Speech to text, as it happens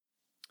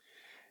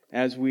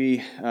as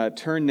we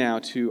turn now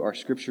to our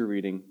scripture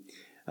reading,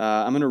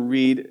 I'm going to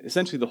read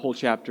essentially the whole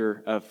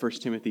chapter of 1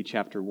 Timothy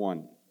chapter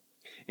 1.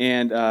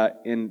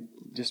 And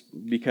just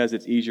because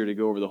it's easier to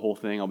go over the whole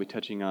thing, I'll be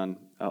touching on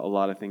a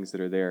lot of things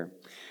that are there.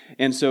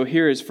 And so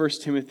here is 1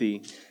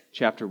 Timothy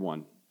chapter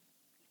 1.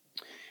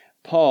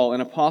 Paul, an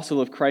apostle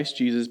of Christ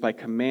Jesus, by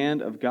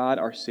command of God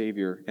our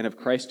Savior, and of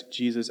Christ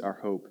Jesus our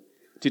hope.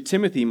 To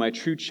Timothy, my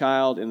true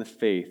child in the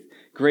faith,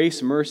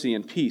 grace, mercy,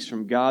 and peace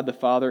from God the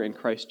Father and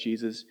Christ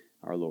Jesus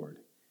our Lord.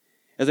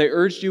 As I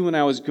urged you when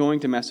I was going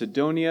to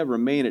Macedonia,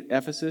 remain at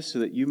Ephesus so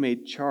that you may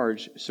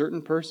charge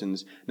certain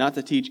persons not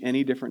to teach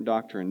any different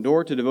doctrine,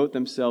 nor to devote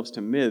themselves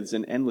to myths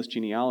and endless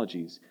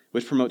genealogies,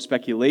 which promote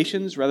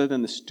speculations rather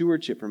than the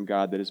stewardship from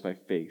God that is by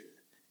faith.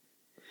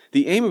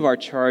 The aim of our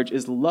charge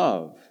is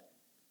love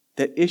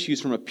that issues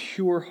from a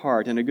pure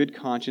heart and a good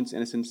conscience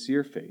and a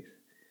sincere faith.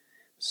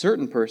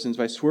 Certain persons,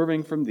 by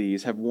swerving from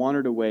these, have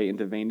wandered away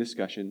into vain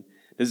discussion,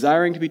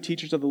 desiring to be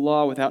teachers of the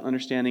law without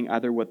understanding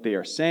either what they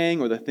are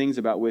saying or the things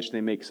about which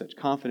they make such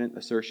confident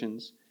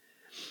assertions.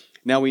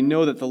 Now we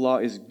know that the law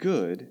is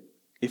good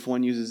if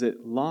one uses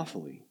it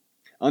lawfully,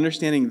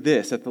 understanding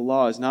this, that the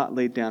law is not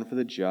laid down for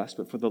the just,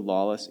 but for the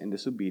lawless and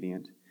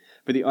disobedient,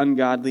 for the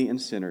ungodly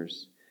and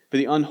sinners, for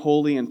the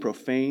unholy and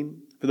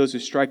profane, for those who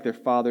strike their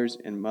fathers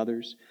and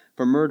mothers,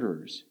 for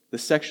murderers, the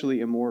sexually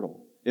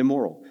immoral,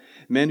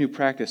 men who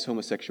practice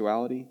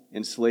homosexuality,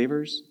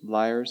 enslavers,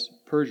 liars,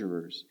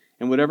 perjurers,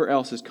 and whatever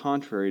else is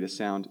contrary to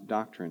sound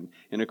doctrine,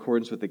 in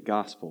accordance with the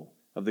gospel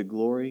of the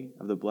glory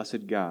of the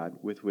blessed God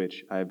with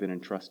which I have been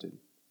entrusted.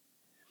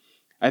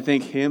 I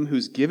thank Him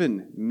who's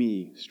given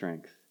me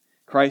strength,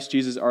 Christ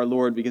Jesus our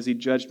Lord, because He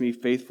judged me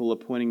faithful,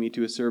 appointing me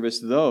to a service,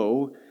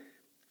 though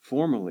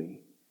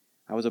formerly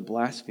I was a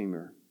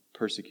blasphemer,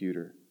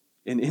 persecutor,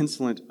 an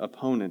insolent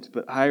opponent,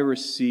 but I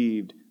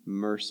received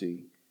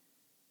mercy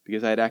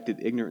because I had acted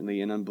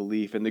ignorantly in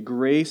unbelief, and the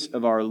grace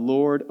of our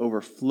Lord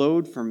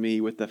overflowed for me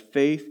with the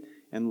faith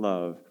and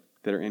love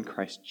that are in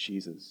Christ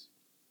Jesus.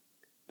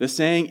 The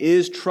saying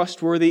is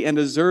trustworthy and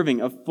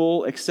deserving of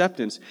full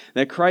acceptance,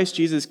 that Christ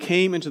Jesus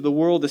came into the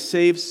world to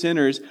save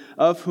sinners,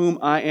 of whom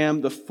I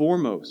am the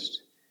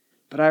foremost.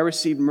 But I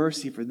received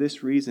mercy for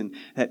this reason,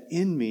 that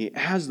in me,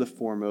 as the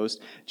foremost,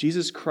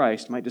 Jesus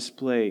Christ might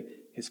display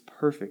His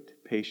perfect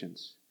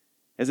patience,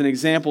 as an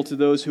example to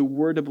those who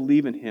were to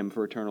believe in Him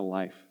for eternal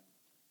life.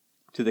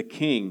 To the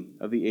King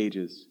of the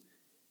ages,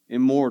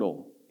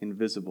 immortal,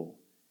 invisible,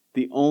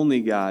 the only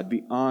God,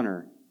 be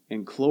honor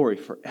and glory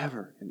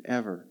forever and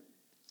ever.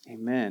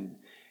 Amen.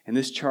 And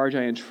this charge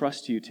I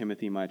entrust to you,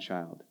 Timothy, my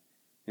child,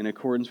 in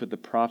accordance with the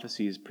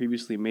prophecies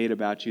previously made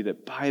about you,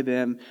 that by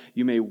them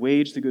you may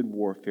wage the good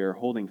warfare,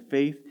 holding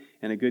faith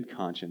and a good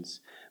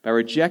conscience. By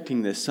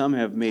rejecting this, some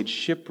have made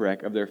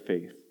shipwreck of their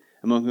faith,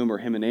 among whom are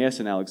Hymenaeus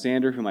and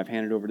Alexander, whom I've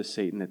handed over to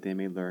Satan, that they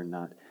may learn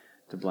not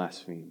to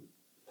blaspheme.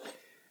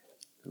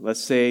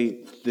 Let's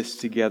say this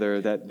together,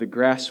 that the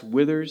grass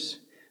withers,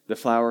 the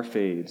flower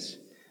fades,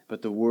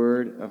 but the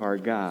word of our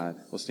God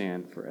will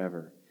stand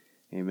forever.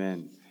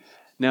 Amen.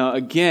 Now,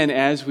 again,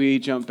 as we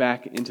jump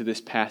back into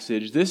this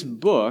passage, this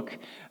book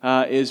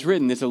is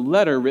written. It's a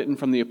letter written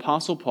from the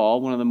Apostle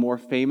Paul, one of the more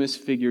famous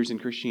figures in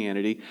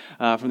Christianity,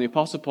 from the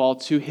Apostle Paul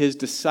to his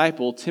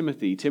disciple,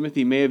 Timothy.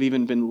 Timothy may have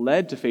even been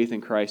led to faith in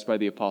Christ by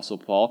the Apostle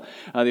Paul.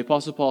 The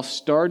Apostle Paul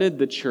started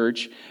the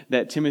church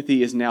that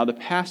Timothy is now the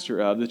pastor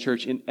of, the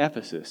church in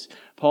Ephesus.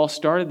 Paul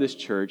started this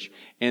church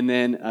and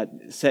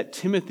then set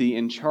Timothy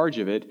in charge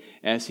of it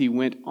as he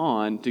went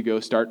on to go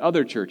start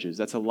other churches.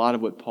 That's a lot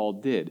of what Paul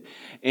did.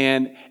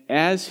 And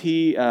as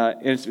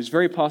it's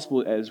very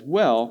possible as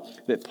well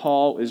that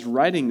Paul is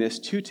writing this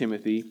to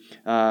Timothy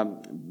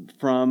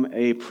from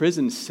a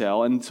prison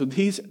cell. And so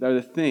these are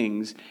the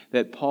things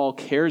that Paul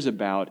cares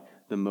about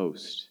the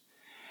most.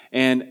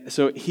 And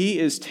so he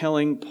is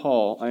telling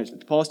Paul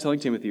is telling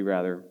Timothy,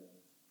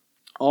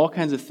 all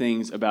kinds of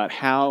things about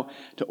how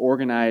to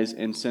organize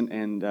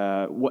organize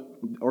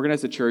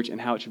the church and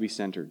how it should be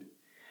centered,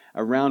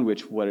 around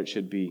what it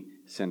should be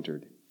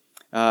centered.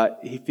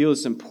 He feels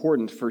it's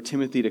important for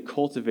Timothy to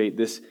cultivate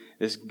this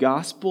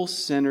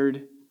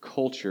gospel-centered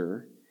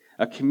culture,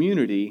 a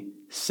community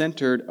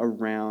centered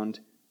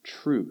around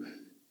truth,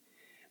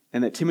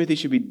 and that Timothy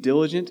should be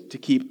diligent to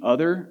keep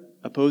other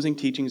opposing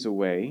teachings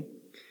away.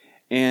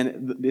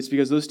 And it's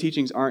because those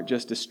teachings aren't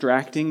just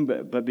distracting,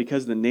 but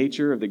because of the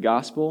nature of the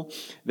gospel,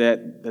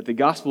 that the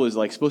gospel is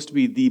supposed to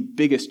be the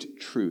biggest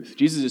truth.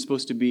 Jesus is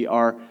supposed to be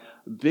our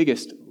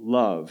biggest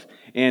love.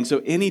 And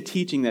so any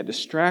teaching that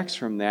distracts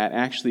from that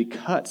actually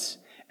cuts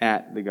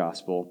at the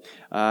gospel.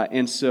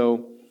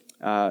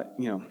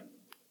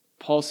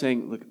 Paul's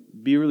saying, look,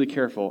 be really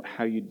careful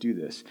how you do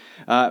this.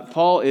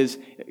 Paul is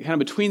kind of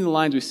between the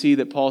lines. We see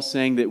that Paul's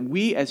saying that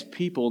we as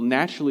people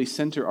naturally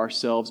center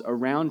ourselves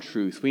around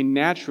truth. We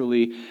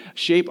naturally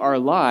shape our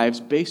lives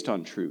based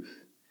on truth.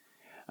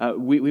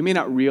 We may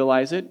not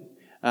realize it.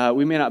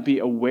 We may not be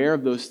aware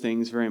of those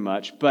things very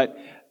much, but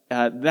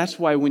that's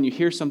why when you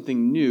hear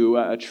something new,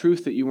 a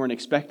truth that you weren't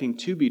expecting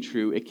to be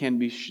true, it can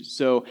be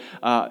so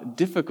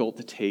difficult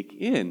to take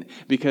in,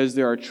 because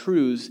there are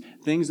truths,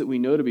 things that we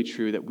know to be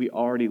true that we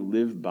already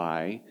live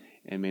by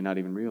and may not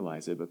even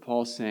realize it. But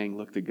Paul's saying,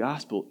 look, the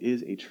gospel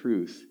is a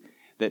truth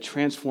that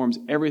transforms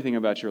everything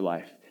about your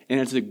life. And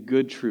it's a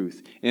good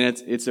truth.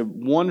 And it's a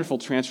wonderful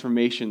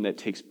transformation that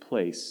takes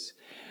place.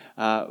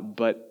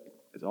 But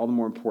it's all the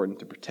more important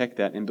to protect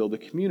that and build a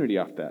community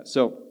off that.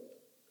 So,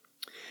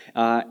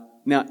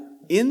 now,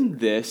 in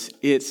this,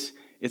 it's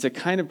a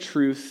kind of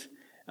truth,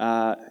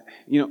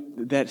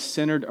 that's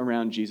centered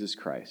around Jesus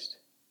Christ.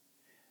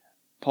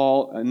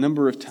 Paul, a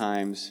number of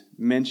times,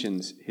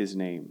 mentions his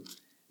name.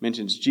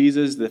 Mentions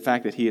Jesus, the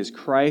fact that he is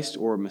Christ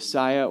or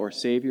Messiah or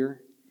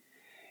Savior.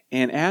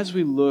 And as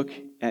we look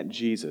at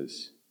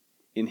Jesus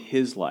in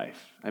his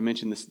life, I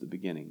mentioned this at the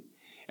beginning,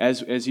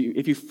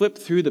 if you flip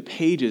through the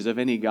pages of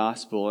any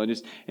gospel and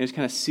just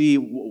kind of see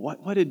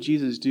what did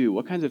Jesus do?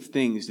 What kinds of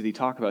things did he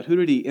talk about? Who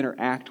did he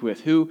interact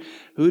with? Who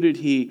did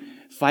he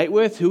fight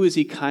with? Who is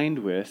he kind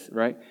with?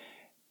 Right?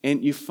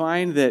 And you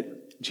find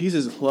that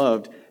Jesus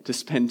loved to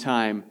spend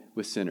time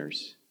with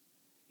sinners.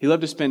 He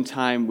loved to spend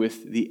time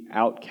with the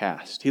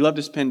outcast. He loved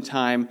to spend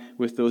time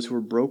with those who were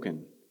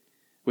broken,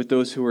 with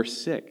those who were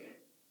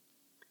sick.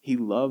 He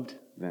loved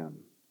them.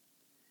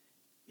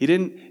 He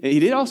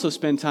did also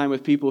spend time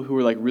with people who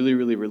were like really,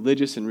 really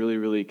religious and really,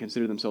 really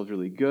considered themselves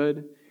really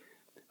good.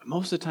 But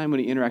most of the time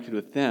when he interacted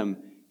with them,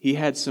 he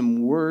had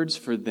some words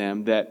for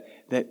them that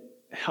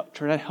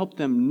try to help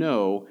them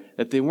know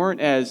that they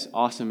weren't as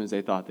awesome as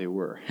they thought they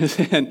were.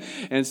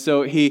 and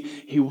so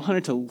he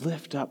wanted to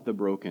lift up the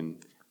broken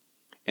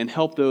and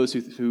help those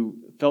who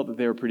felt that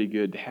they were pretty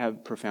good to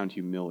have profound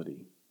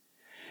humility.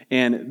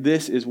 And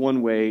this is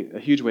one way, a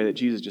huge way, that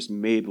Jesus just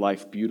made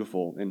life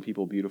beautiful and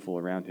people beautiful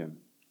around him.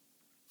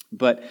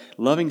 But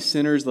loving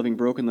sinners, loving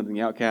broken, loving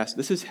the outcast,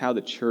 this is how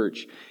the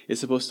church is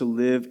supposed to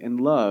live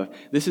and love.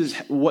 This is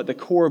what the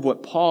core of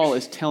what Paul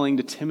is telling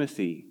to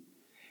Timothy.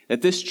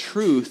 That this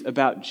truth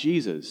about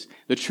Jesus,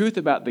 the truth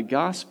about the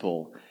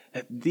gospel,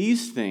 that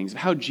these things,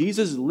 how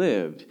Jesus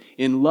lived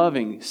in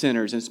loving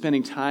sinners and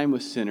spending time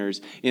with sinners,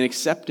 in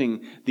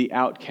accepting the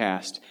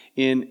outcast,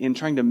 in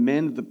trying to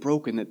mend the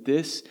broken, that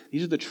these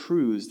are the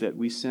truths that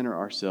we center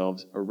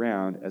ourselves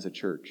around as a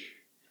church.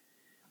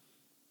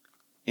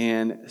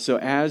 And so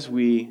as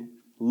we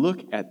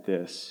look at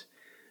this,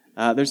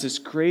 there's this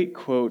great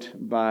quote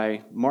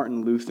by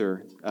Martin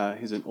Luther.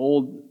 He's an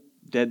old,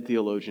 dead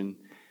theologian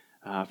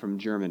from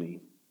Germany.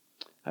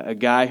 A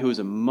guy who was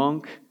a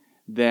monk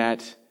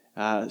that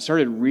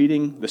started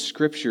reading the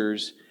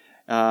scriptures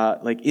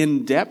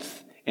in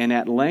depth and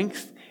at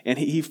length. And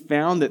he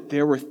found that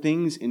there were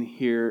things in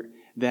here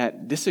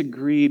that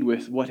disagreed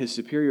with what his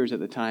superiors at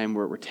the time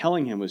were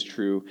telling him was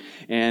true,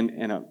 and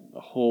a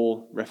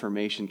whole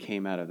reformation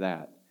came out of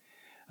that.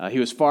 He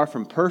was far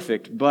from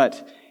perfect,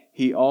 but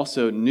he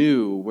also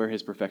knew where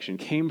his perfection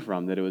came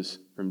from, that it was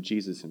from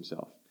Jesus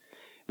himself.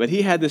 But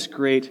he had this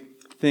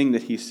great thing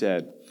that he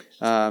said,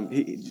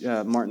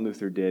 Martin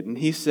Luther did, and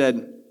he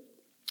said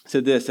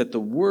this, that the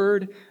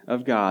Word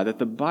of God, that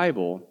the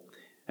Bible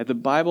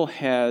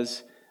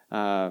has...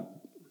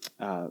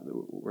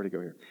 where to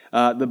go here?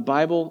 The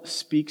Bible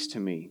speaks to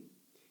me.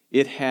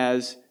 It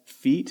has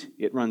feet,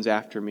 it runs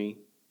after me.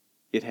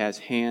 It has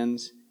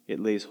hands, it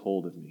lays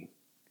hold of me.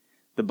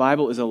 The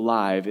Bible is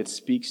alive, it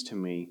speaks to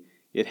me.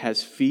 It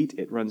has feet,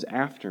 it runs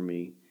after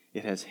me.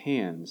 It has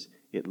hands,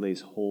 it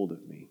lays hold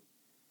of me.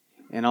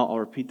 And I'll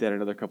repeat that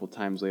another couple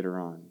times later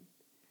on.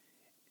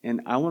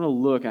 And I want to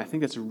look, I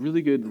think that's a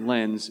really good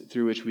lens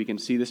through which we can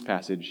see this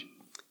passage,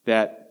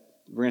 that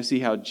we're going to see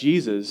how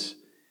Jesus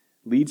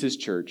leads his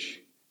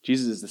church.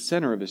 Jesus is the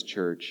center of his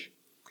church.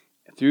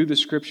 Through the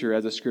Scripture,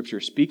 as the Scripture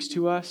speaks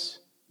to us,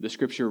 the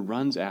Scripture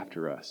runs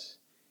after us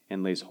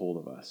and lays hold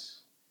of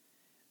us.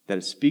 That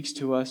it speaks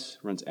to us,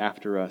 runs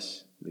after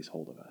us, lays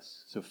hold of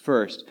us. So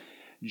first,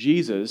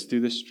 Jesus,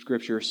 through the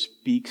Scripture,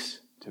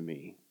 speaks to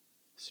me.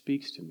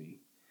 Speaks to me.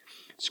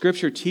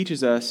 Scripture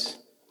teaches us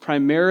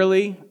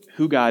primarily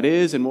who God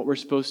is and how we're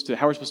supposed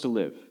to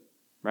live.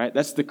 Right?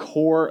 That's the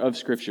core of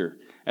Scripture.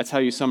 That's how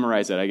you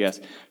summarize it, I guess.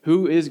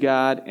 Who is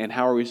God and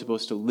how are we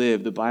supposed to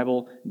live? The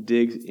Bible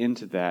digs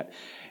into that.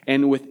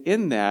 And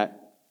within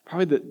that,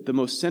 probably the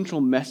most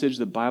central message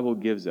the Bible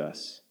gives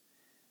us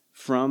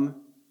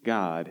from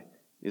God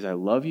is, I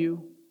love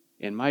you,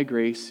 and my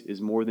grace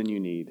is more than you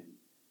need.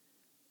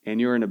 And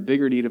you're in a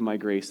bigger need of my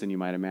grace than you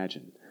might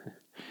imagine.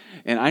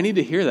 And I need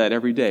to hear that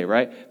every day,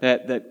 right?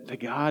 That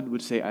God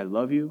would say, I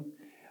love you,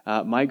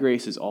 my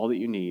grace is all that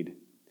you need,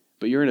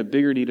 but you're in a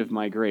bigger need of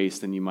my grace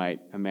than you might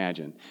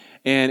imagine.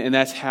 And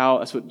that's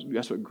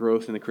what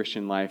growth in the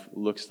Christian life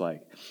looks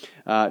like,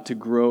 to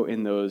grow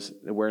in those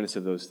awareness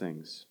of those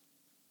things.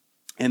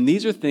 And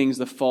these are things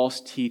the false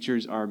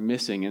teachers are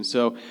missing. And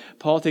so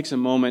Paul takes a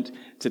moment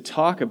to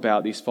talk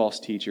about these false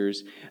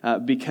teachers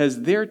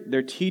because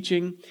their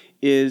teaching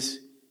is,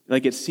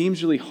 it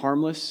seems really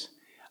harmless.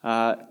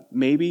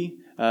 Maybe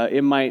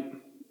it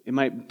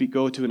might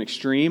go to an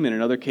extreme, and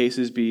in other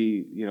cases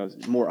be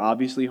more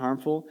obviously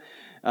harmful.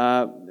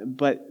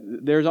 but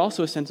there's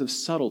also a sense of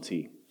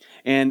subtlety.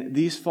 And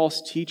these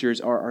false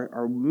teachers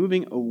are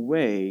moving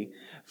away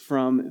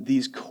from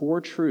these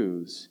core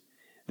truths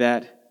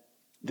that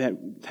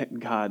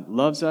God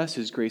loves us,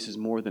 His grace is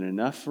more than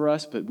enough for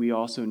us, but we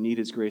also need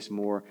His grace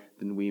more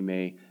than we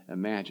may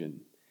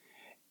imagine.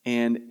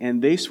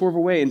 And they swerve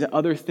away into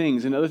other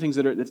things, and other things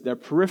that are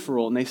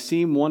peripheral, and they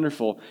seem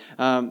wonderful.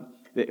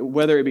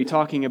 Whether it be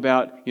talking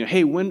about,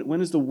 hey,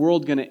 when is the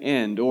world going to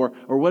end? Or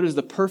what is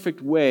the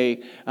perfect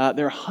way?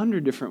 There are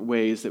 100 different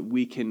ways that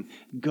we can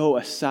go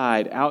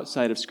outside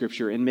of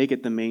Scripture, and make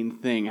it the main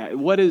thing.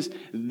 What is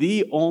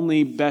the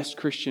only best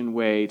Christian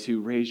way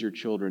to raise your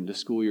children, to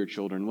school your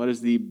children? What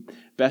is the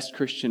best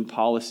Christian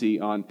policy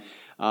on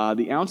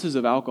the ounces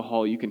of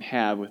alcohol you can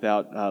have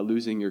without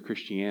losing your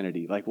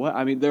Christianity? Like what?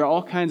 I mean, there are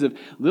all kinds of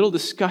little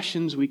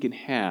discussions we can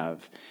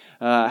have.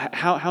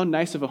 How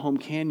nice of a home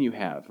can you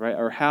have, right?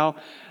 Or how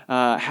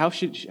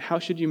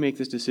should you make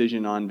this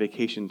decision on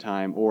vacation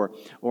time, or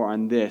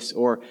on this,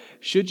 or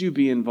should you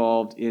be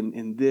involved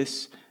in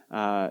this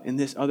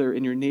other,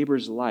 in your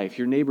neighbor's life?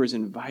 Your neighbor's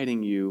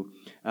inviting you.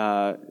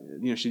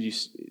 Should you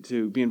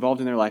to be involved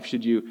in their life?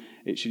 Should you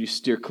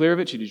steer clear of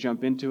it? Should you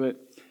jump into it?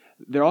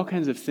 There are all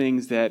kinds of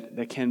things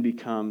that can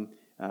become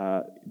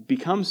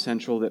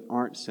central that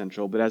aren't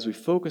central. But as we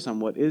focus on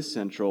what is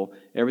central,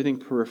 everything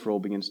peripheral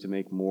begins to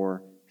make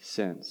more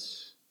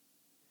sense.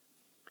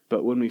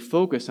 But when we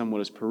focus on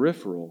what is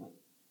peripheral,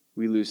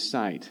 we lose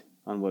sight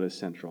on what is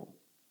central.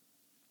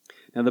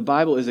 Now, the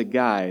Bible is a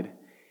guide,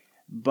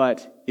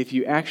 but if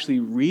you actually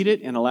read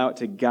it and allow it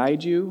to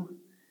guide you,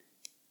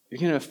 you're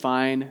going to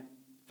find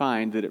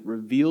that it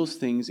reveals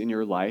things in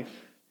your life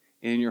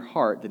and in your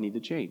heart that need to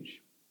change.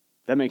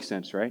 That makes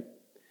sense, right?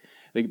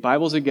 The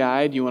Bible's a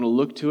guide. You want to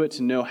look to it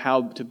to know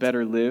how to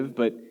better live,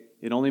 but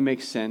it only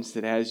makes sense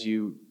that as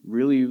you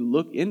really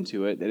look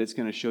into it, that it's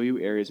going to show you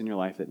areas in your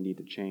life that need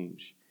to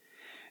change.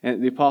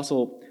 And the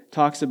apostle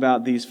talks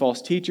about these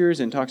false teachers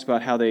and talks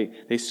about how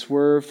they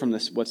swerve from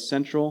what's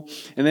central.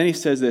 And then he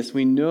says this: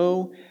 we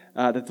know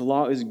that the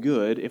law is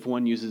good if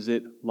one uses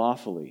it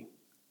lawfully.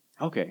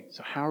 Okay,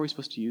 so how are we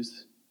supposed to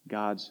use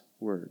God's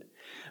word?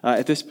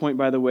 At this point,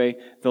 by the way,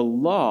 the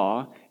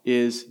law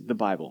is the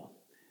Bible.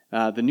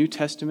 The New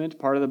Testament,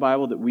 part of the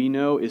Bible that we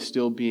know, is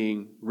still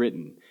being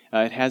written.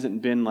 It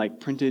hasn't been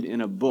printed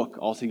in a book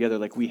altogether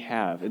like we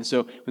have. And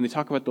so when they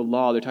talk about the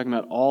law, they're talking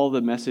about all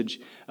the message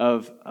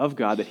of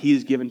God that He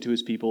has given to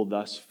His people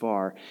thus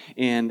far.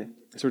 And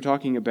so we're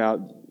talking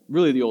about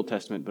really the Old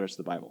Testament, but it's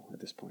the Bible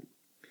at this point.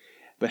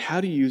 But how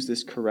do you use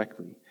this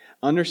correctly?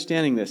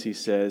 Understanding this, he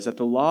says, that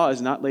the law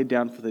is not laid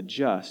down for the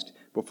just,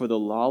 but for the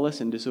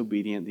lawless and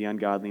disobedient, the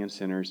ungodly and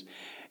sinners.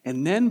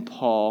 And then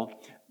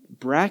Paul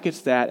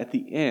brackets that at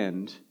the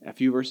end, a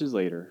few verses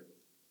later,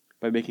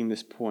 by making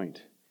this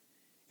point.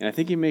 And I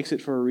think he makes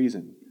it for a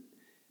reason.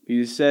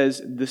 He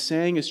says, the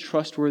saying is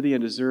trustworthy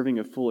and deserving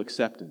of full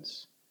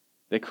acceptance,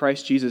 that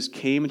Christ Jesus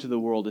came into the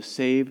world to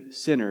save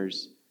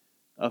sinners,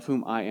 of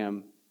whom I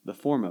am the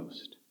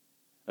foremost,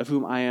 of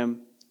whom I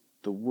am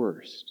the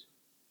worst.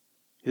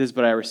 He says,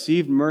 but I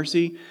received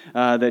mercy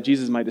that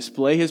Jesus might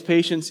display His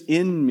patience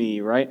in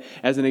me, right?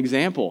 As an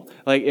example.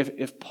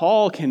 If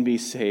Paul can be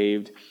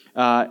saved,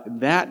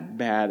 that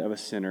bad of a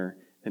sinner,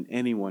 then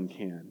anyone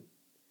can.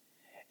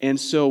 And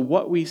so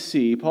what we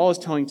see, Paul is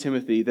telling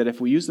Timothy that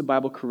if we use the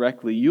Bible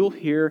correctly, you'll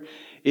hear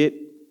it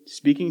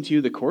speaking to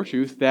you the core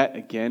truth that,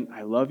 again,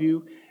 I love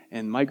you,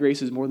 and my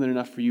grace is more than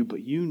enough for you,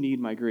 but you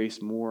need my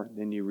grace more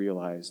than you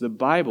realize. The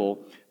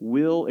Bible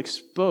will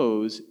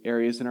expose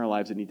areas in our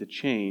lives that need to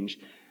change.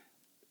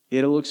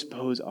 It'll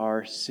expose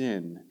our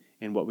sin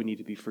and what we need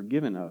to be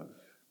forgiven of.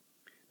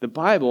 The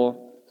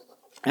Bible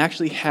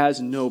actually has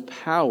no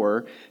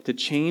power to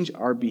change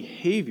our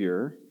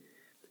behavior,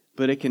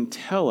 but it can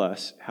tell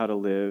us how to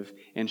live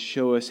and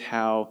show us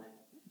how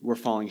we're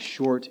falling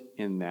short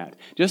in that.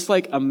 Just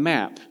like a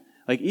map.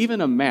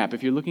 Even a map,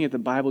 if you're looking at the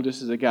Bible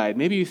just as a guide,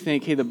 maybe you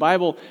think, hey, the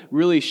Bible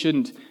really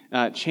shouldn't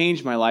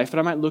change my life, but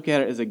I might look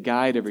at it as a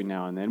guide every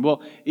now and then.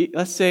 Well,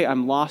 let's say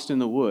I'm lost in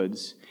the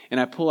woods, and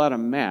I pull out a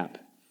map,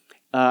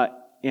 and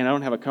I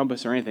don't have a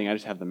compass or anything, I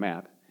just have the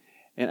map.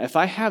 And if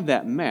I have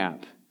that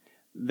map,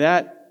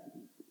 that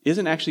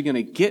isn't actually going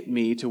to get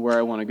me to where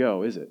I want to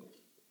go, is it?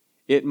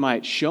 It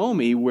might show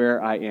me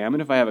where I am,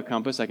 and if I have a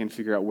compass, I can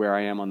figure out where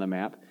I am on the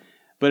map,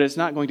 but it's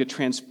not going to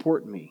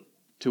transport me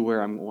to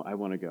where I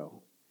want to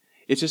go.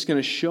 It's just going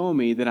to show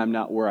me that I'm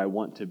not where I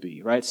want to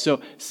be, right?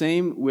 So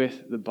same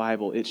with the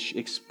Bible. It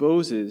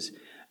exposes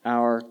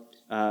our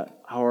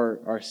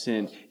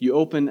sin. You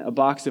open a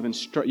box of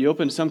you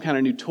open some kind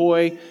of new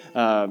toy,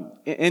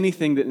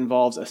 anything that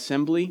involves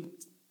assembly,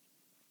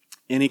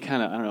 any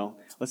kind of, I don't know,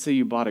 let's say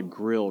you bought a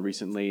grill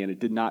recently and it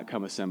did not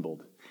come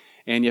assembled,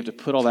 and you have to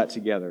put all that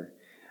together.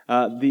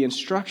 The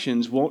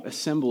instructions won't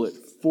assemble it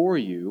for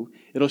you.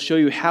 It'll show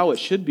you how it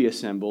should be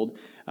assembled,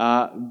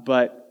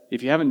 but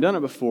if you haven't done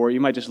it before,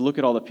 you might just look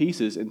at all the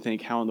pieces and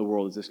think, how in the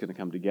world is this going to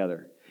come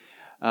together?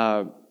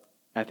 I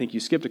think you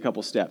skipped a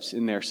couple steps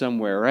in there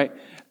somewhere, right?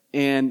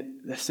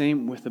 And the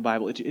same with the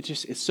Bible.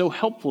 It's so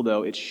helpful,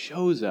 though. It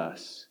shows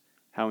us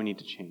how we need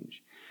to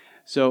change.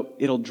 So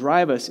it'll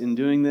drive us in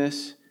doing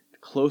this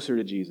closer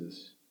to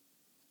Jesus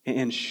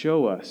and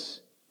show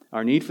us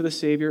our need for the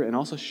Savior, and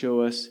also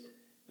show us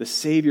the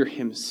Savior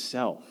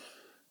himself,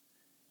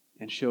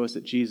 and show us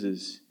that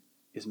Jesus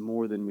is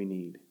more than we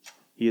need.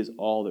 He is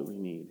all that we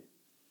need.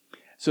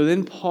 So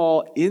then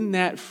Paul, in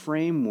that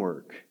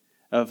framework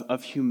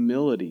of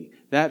humility,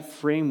 that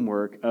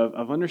framework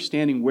of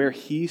understanding where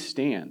he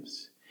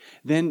stands,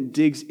 then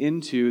digs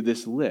into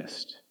this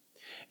list.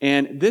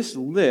 And this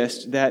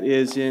list that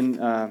is in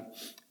 1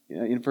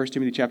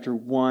 Timothy chapter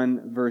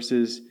 1,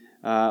 verses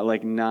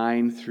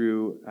 9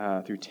 through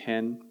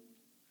 10,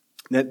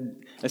 that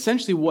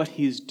essentially what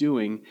he's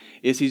doing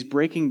is he's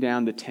breaking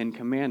down the 10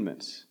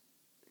 Commandments.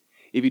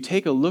 If you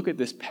take a look at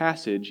this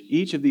passage,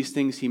 each of these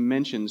things he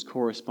mentions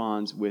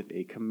corresponds with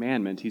a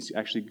commandment. He's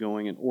actually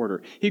going in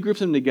order. He groups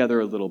them together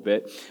a little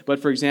bit.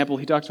 But for example,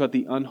 he talks about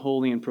the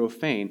unholy and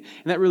profane.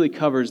 And that really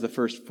covers the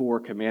first 4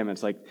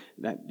 commandments, like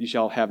that you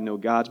shall have no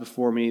gods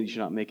before me, you should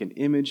not make an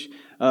image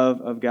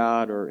of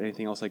God or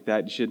anything else like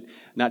that. You should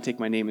not take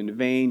my name in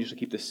vain, you should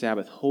keep the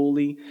Sabbath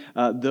holy.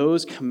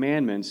 Those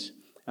commandments,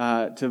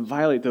 to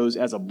violate those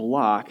as a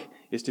block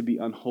is to be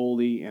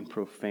unholy and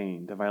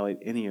profane, to violate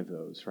any of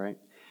those, right?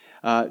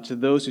 To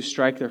those who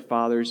strike their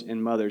fathers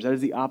and mothers. That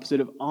is the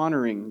opposite of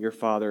honoring your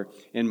father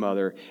and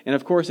mother. And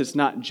of course, it's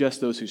not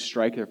just those who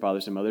strike their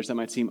fathers and mothers. That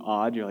might seem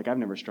odd. You're like, I've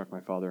never struck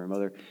my father or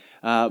mother.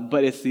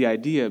 But it's the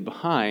idea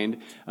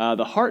behind,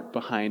 the heart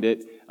behind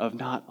it, of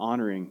not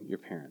honoring your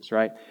parents,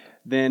 right?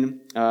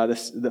 Then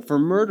for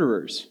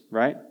murderers,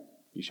 right?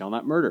 You shall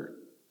not murder.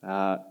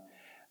 Was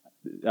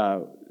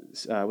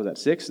that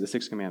 6? The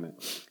 6th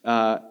commandment.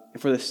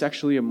 For the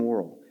sexually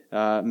immoral,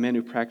 men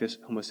who practice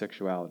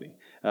homosexuality.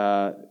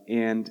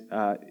 And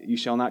you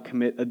shall not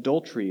commit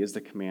adultery is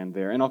the command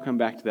there. And I'll come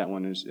back to that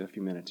one in a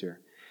few minutes here.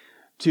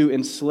 To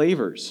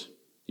enslavers,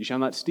 you shall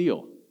not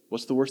steal.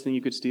 What's the worst thing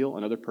you could steal?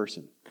 Another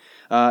person.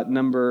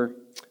 Number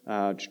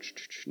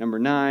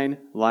 9,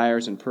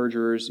 liars and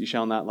perjurers, you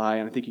shall not lie.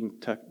 And I think you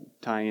can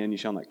tie in, you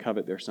shall not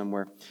covet there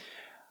somewhere.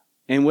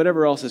 And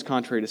whatever else is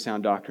contrary to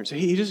sound doctrine. So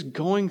he's just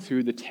going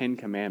through the 10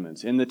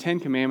 Commandments. And the 10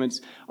 Commandments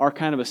are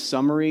kind of a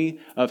summary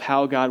of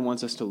how God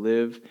wants us to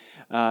live.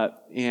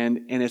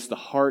 And it's the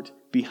heart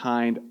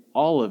behind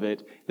all of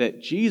it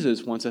that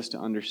Jesus wants us to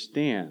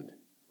understand,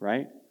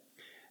 right?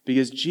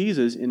 Because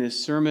Jesus, in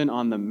his Sermon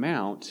on the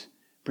Mount,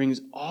 brings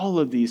all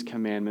of these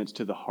commandments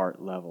to the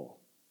heart level.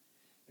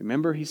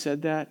 Remember he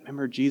said that?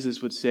 Remember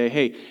Jesus would say,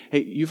 hey,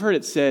 you've heard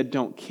it said,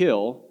 don't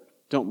kill,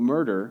 don't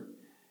murder.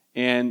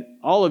 And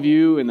all of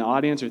you in the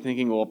audience are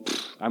thinking, well,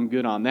 I'm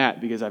good on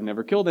that because I've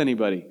never killed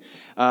anybody.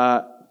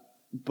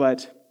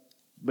 But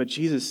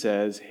Jesus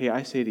says, hey,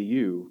 I say to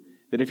you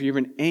that if you're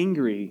even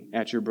angry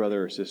at your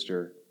brother or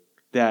sister,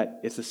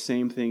 that it's the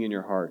same thing in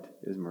your heart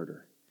as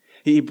murder.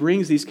 He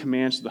brings these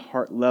commands to the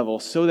heart level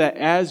so that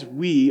as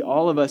we,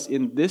 all of us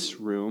in this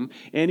room,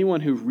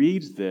 anyone who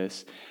reads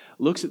this,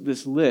 looks at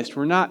this list,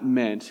 we're not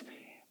meant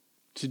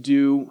to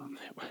do...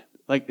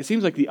 Like, it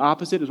seems like the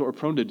opposite is what we're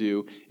prone to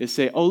do, is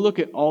say, oh, look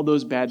at all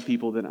those bad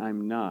people that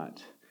I'm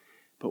not.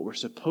 But what we're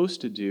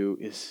supposed to do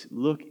is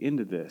look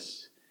into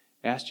this,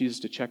 ask Jesus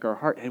to check our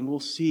heart, and we'll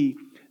see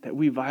that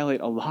we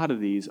violate a lot of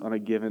these on a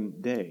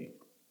given day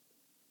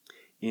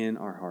in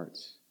our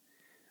hearts.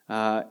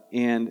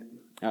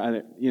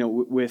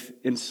 With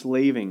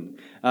enslaving,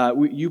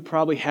 you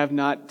probably have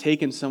not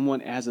taken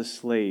someone as a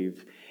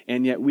slave,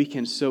 and yet we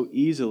can so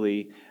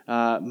easily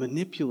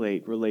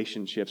manipulate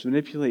relationships,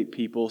 manipulate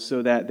people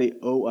so that they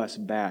owe us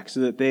back, so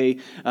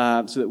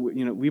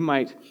that we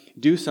might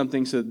do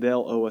something so that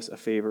they'll owe us a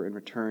favor in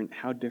return.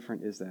 How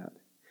different is that?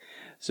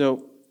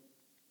 So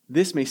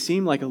this may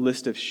seem like a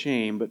list of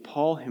shame, but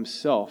Paul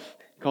himself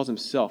calls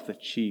himself the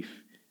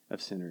chief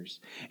of sinners.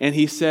 And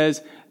he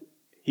says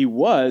he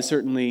was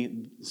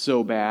certainly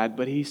so bad,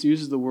 but he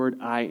uses the word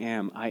I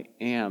am. I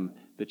am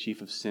the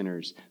chief of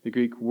sinners. The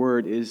Greek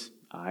word is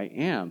I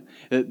am.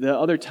 The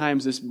other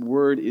times this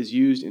word is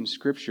used in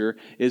Scripture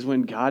is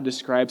when God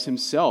describes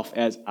himself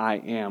as I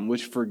am,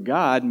 which for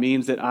God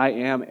means that I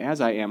am as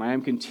I am. I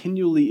am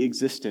continually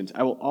existent.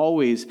 I will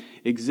always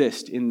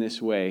exist in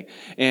this way.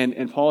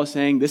 And Paul is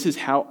saying, this is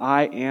how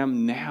I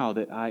am now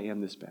that I am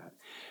this bad.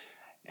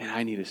 And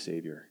I need a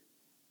Savior.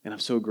 And I'm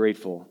so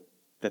grateful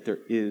that there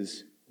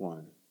is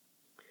one.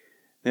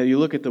 Now you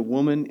look at the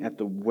woman at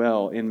the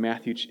well in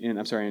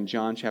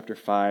John chapter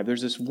 5.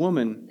 There's this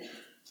woman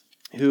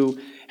who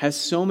has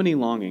so many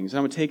longings.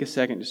 I'm going to take a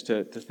second just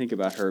to think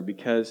about her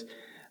because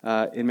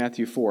in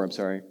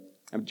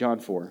John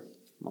 4,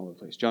 I'm all over the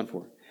place, John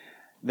 4,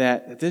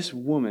 that this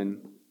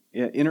woman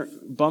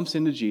bumps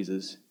into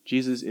Jesus.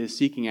 Jesus is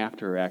seeking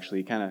after her,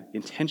 actually, kind of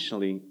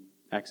intentionally,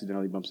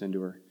 accidentally bumps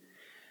into her.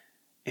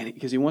 And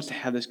because he wants to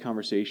have this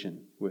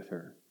conversation with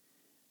her.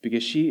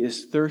 Because she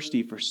is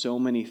thirsty for so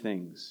many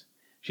things.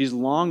 She's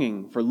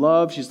longing for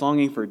love. She's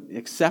longing for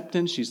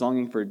acceptance. She's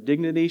longing for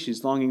dignity.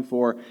 She's longing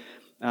for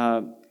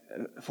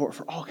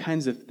all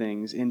kinds of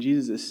things. And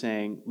Jesus is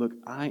saying, look,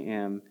 I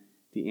am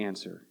the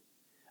answer.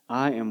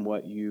 I am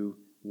what you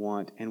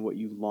want and what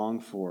you long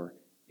for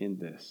in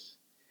this.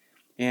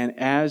 And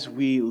as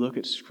we look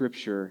at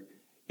Scripture,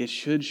 it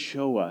should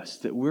show us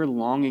that we're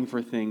longing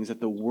for things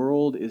that the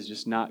world is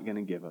just not going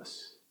to give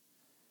us.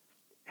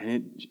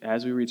 And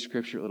as we read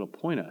Scripture, it'll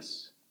point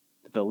us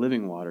to the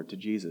living water, to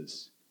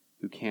Jesus,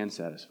 who can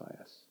satisfy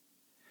us.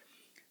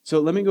 So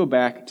let me go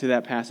back to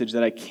that passage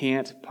that I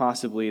can't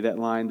possibly, that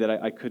line that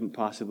I couldn't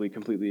possibly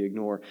completely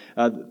ignore,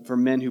 for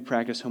men who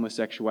practice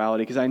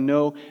homosexuality, because I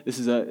know this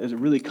is a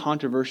really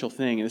controversial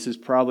thing, and this is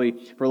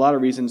probably, for a lot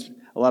of reasons,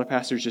 a lot of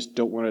pastors just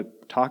don't want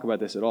to talk about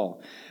this at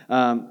all.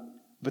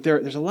 But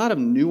there's a lot of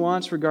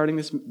nuance regarding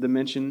the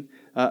mention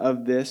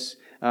of this,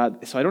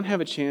 so I don't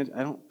have a chance,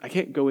 I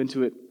can't go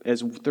into it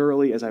as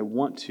thoroughly as I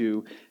want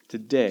to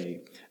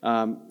today.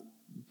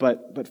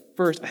 But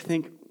first, I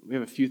think we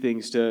have a few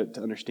things to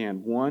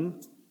understand. One,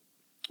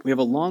 we have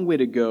a long way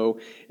to go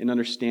in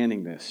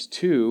understanding this.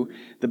 Two,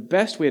 the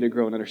best way to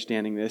grow in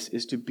understanding this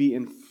is to be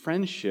in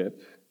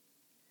friendship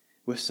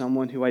with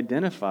someone who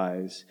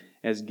identifies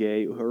as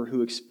gay or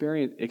who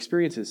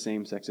experiences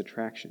same-sex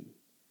attraction.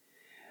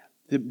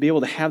 To be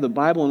able to have the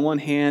Bible in one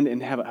hand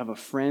and have a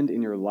friend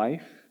in your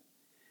life.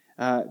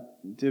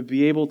 To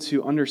be able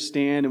to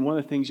understand, and one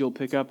of the things you'll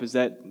pick up is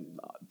that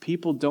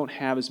people don't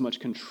have as much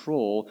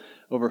control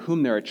over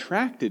whom they're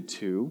attracted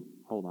to.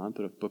 Hold on,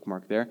 put a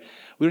bookmark there.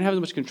 We don't have as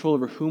much control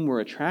over whom we're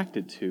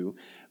attracted to.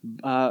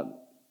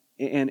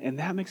 And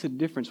that makes a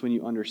difference when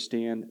you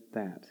understand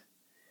that.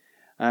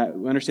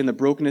 We understand the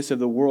brokenness of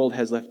the world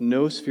has left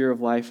no sphere of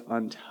life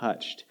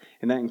untouched,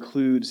 and that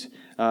includes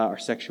our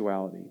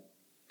sexuality.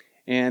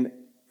 And,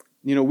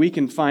 we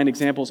can find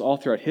examples all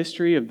throughout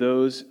history of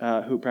those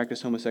who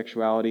practice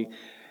homosexuality.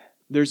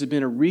 There's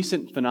been a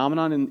recent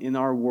phenomenon in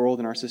our world,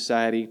 in our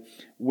society,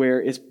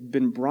 where it's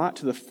been brought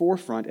to the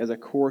forefront as a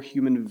core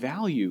human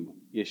value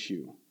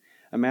issue,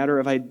 a matter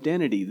of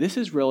identity. This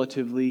is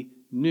relatively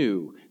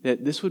new,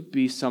 that this would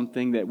be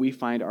something that we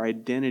find our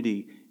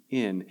identity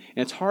in. And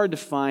it's hard to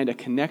find a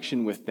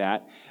connection with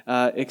that,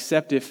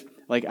 except if,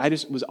 I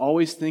just was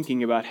always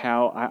thinking about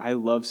how I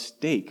love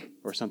steak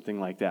or something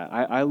like that.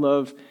 I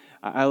love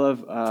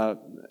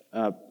a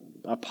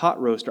pot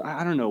roast, or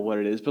I don't know what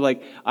it is,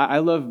 but I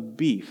love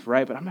beef,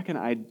 right? But I'm not going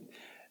to,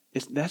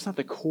 that's not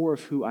the core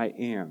of who I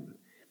am.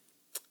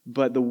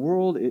 But the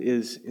world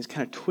is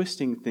kind of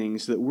twisting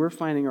things so that we're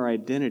finding our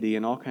identity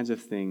in all kinds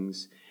of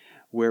things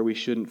where we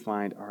shouldn't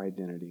find our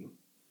identity.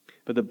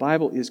 But the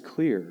Bible is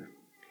clear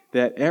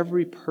that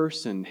every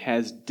person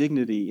has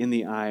dignity in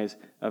the eyes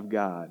of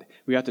God.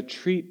 We have to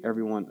treat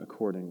everyone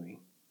accordingly.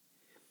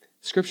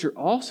 Scripture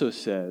also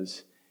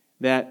says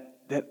that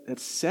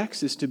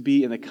sex is to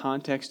be in the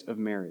context of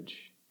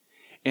marriage,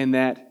 and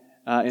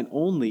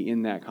only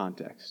in that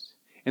context,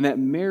 and that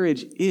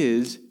marriage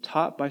is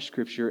taught by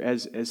Scripture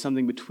as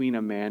something between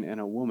a man and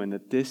a woman.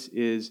 That this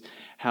is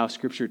how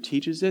Scripture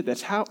teaches it.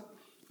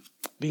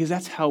 Because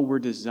that's how we're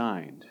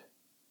designed.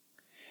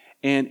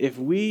 And if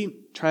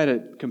we try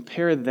to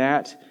compare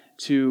that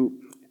to,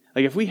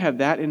 if we have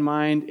that in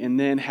mind, and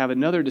then have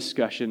another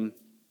discussion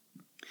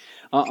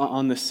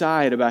on the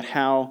side about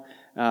how.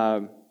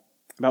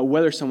 About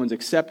whether someone's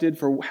accepted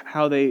for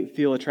how they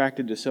feel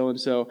attracted to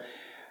so-and-so,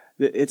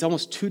 it's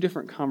almost two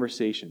different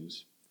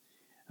conversations.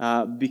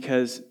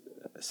 Because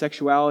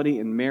sexuality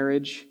and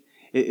marriage,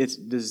 it's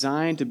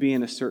designed to be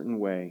in a certain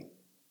way.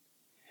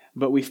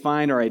 But we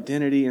find our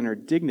identity and our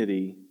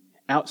dignity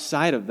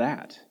outside of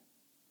that.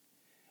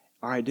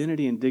 Our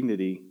identity and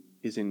dignity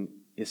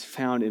is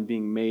found in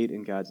being made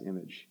in God's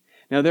image.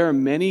 Now, there are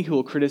many who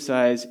will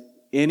criticize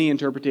any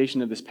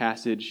interpretation of this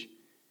passage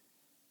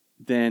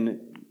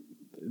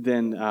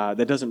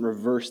that doesn't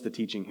reverse the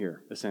teaching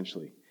here,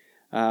 essentially.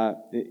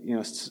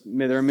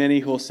 There are many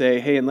who will say,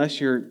 hey,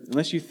 unless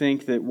you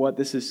think that what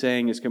this is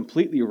saying is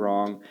completely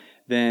wrong,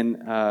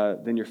 then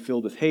you're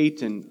filled with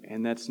hate,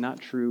 and that's not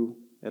true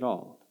at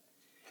all.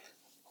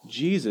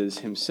 Jesus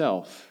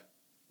himself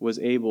was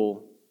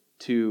able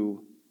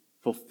to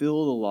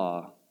fulfill the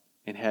law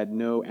and had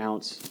no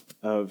ounce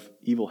of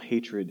evil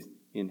hatred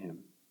in him.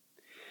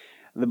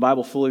 The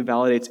Bible fully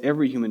validates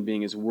every human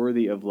being is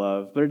worthy of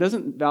love, but it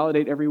doesn't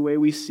validate every way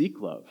we seek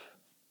love.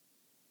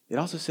 It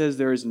also says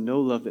there is no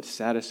love that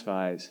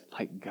satisfies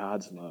like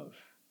God's love.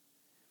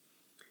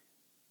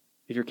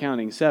 If you're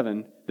counting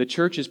 7, the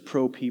church is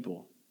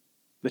pro-people.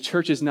 The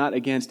church is not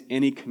against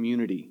any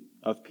community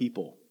of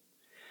people,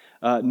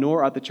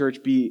 nor ought the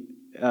church be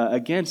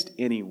against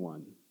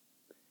anyone.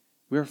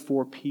 We're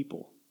for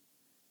people,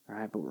 all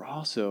right? But we're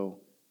also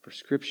for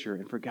Scripture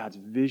and for God's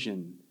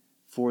vision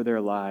for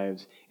their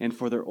lives and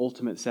for their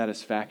ultimate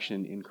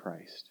satisfaction in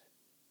Christ.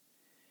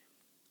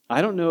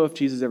 I don't know if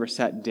Jesus ever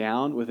sat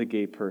down with a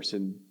gay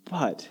person,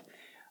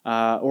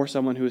 or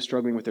someone who is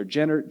struggling with their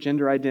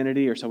gender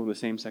identity, or someone with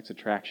same-sex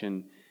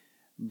attraction,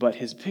 but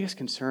his biggest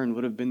concern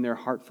would have been their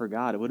heart for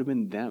God. It would have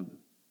been them.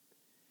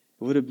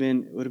 It would have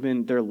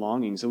been their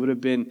longings.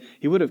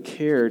 He would have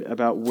cared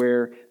about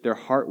where their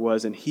heart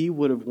was, and he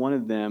would have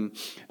wanted them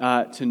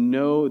to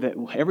know that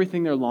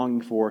everything they're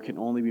longing for can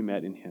only be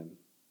met in him.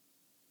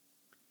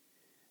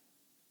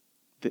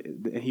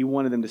 And he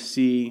wanted them to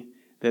see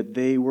that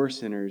they were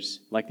sinners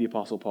like the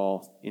Apostle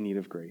Paul in need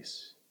of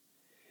grace.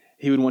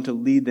 He would want to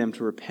lead them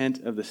to repent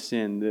of the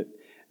sin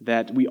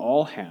that we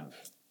all have,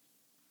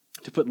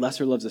 to put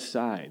lesser loves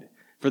aside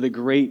for the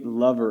great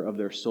lover of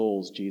their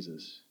souls,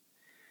 Jesus.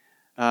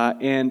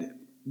 And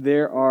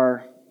there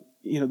are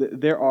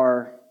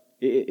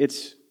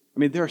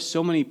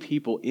so many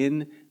people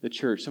in the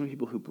church, so many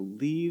people who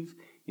believe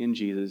in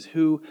Jesus,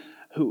 who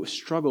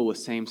struggle with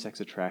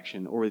same-sex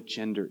attraction or with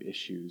gender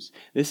issues.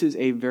 This is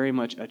very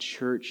much a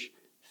church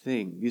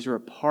thing. These are a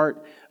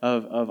part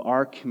of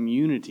our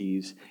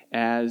communities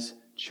as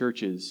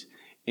churches.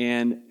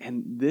 And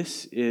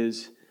this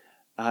is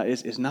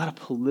not a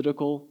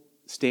political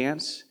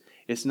stance.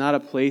 It's not a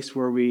place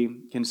where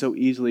we can so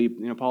easily,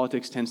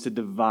 politics tends to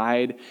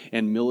divide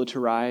and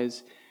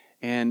militarize.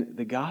 And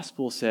the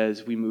gospel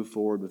says we move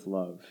forward with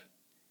love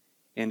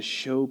and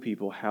show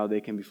people how they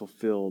can be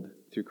fulfilled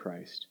through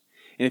Christ.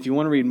 And if you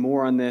want to read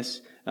more on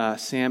this,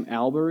 Sam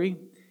Allberry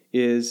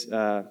is, there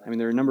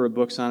are a number of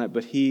books on it,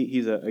 but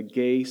he's a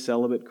gay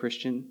celibate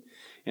Christian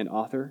and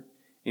author.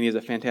 And he has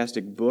a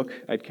fantastic book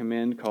I'd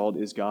commend called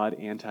Is God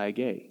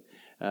Anti-Gay?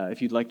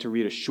 If you'd like to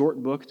read a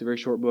short book, it's a very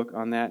short book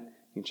on that,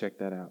 you can check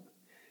that out.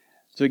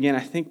 So again, I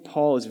think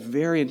Paul is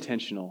very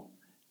intentional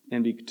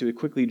and to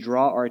quickly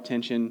draw our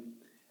attention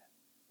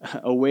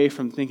away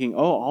from thinking,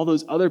 all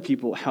those other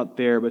people out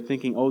there, but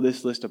thinking,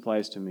 this list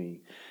applies to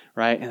me,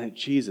 right? And that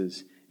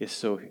Jesus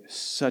is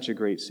such a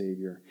great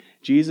Savior.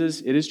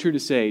 Jesus, it is true to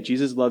say,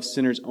 Jesus loves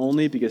sinners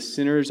only because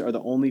sinners are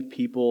the only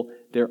people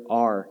there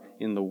are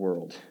in the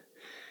world.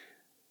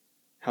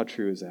 How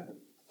true is that?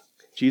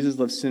 Jesus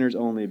loves sinners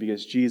only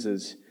because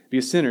sinners,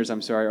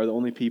 are the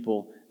only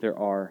people there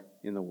are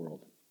in the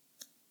world.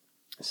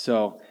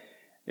 So,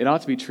 it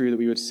ought to be true that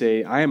we would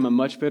say, I am a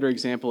much better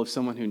example of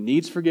someone who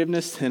needs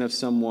forgiveness than of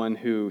someone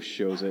who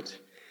shows it.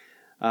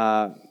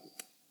 I'm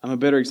a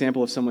better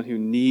example of someone who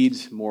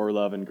needs more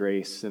love and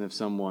grace than of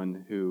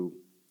someone who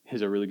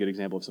is a really good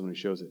example of someone who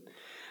shows it.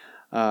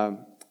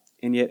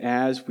 And yet,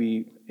 as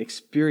we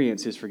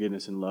experience His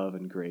forgiveness and love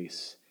and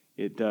grace,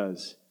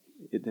 the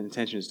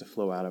intention is to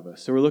flow out of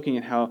us. So we're looking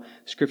at how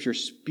Scripture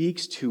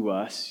speaks to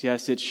us.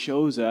 Yes, it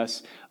shows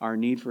us our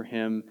need for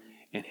Him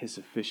and His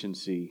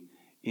sufficiency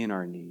in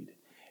our need.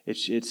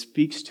 It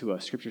speaks to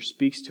us. Scripture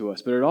speaks to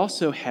us, but it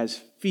also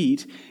has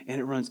feet, and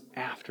it runs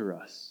after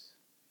us.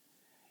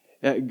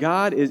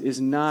 God is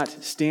not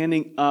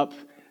standing up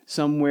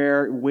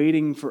somewhere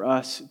waiting for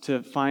us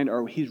to find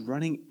He's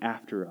running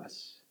after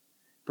us,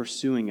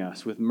 pursuing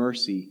us with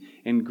mercy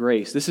and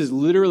grace. This is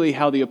literally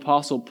how the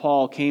Apostle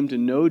Paul came to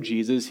know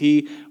Jesus.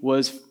 He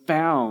was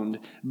found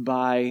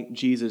by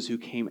Jesus who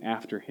came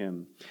after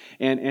him.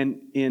 And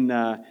in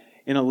a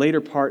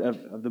later part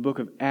of the book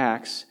of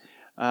Acts,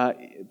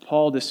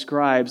 Paul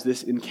describes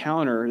this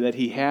encounter that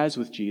he has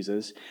with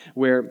Jesus,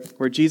 where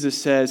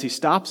Jesus says, he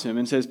stops him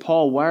and says,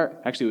 Paul,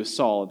 actually it was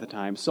Saul at the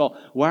time, Saul,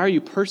 why are you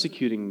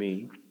persecuting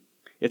me?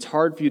 It's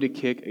hard for you to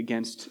kick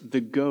against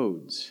the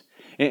goads.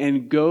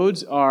 And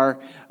goads are,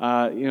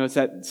 it's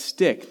that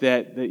stick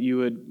that you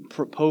would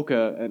poke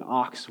an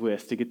ox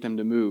with to get them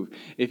to move.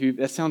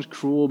 That sounds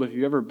cruel, but if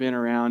you've ever been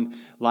around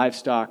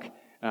livestock,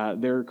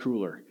 they're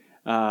crueler.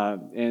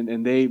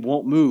 And they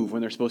won't move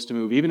when they're supposed to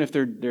move, even if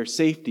their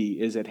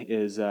safety is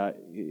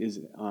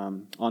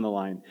on the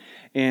line.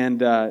 And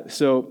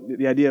so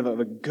the idea of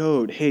a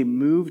goad, hey,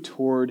 move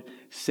toward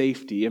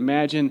safety.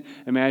 Imagine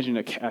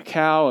a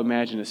cow,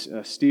 imagine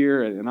a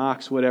steer, an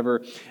ox,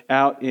 whatever,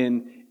 out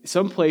in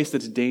some place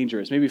that's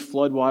dangerous. Maybe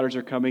floodwaters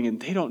are coming and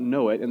they don't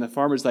know it, and the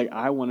farmer's like,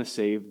 I want to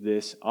save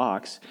this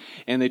ox.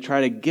 And they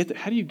try to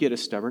how do you get a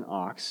stubborn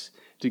ox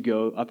to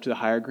go up to the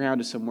higher ground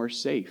to somewhere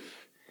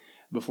safe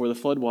before the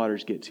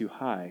floodwaters get too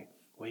high?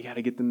 Well, you got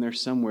to get them there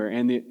somewhere.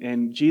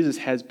 And Jesus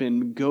has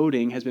been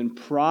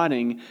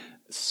prodding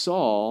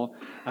Saul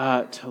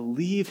to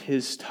leave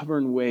his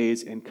stubborn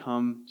ways and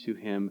come to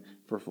him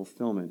for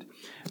fulfillment,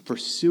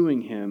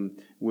 pursuing him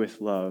with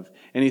love.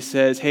 And he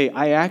says, hey,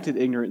 I acted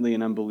ignorantly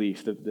in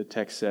unbelief, the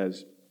text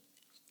says,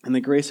 and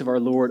the grace of our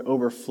Lord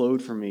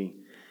overflowed for me,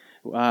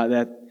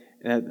 that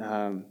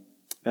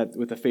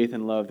with the faith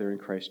and love there in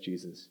Christ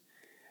Jesus.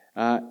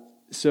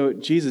 So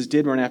Jesus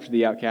did run after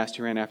the outcast.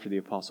 He ran after the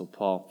Apostle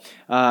Paul.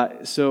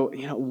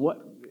 What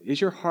is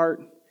your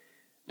heart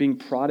being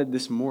prodded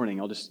this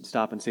morning? I'll just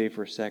stop and say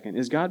for a second.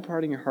 Is God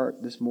prodding your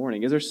heart this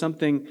morning? Is there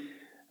something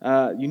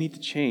you need to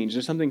change? Is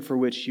there something for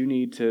which you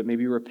need to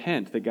maybe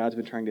repent that God's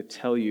been trying to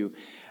tell you?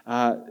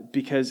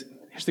 Because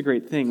here's the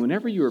great thing.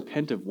 Whenever you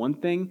repent of one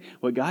thing,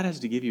 what God has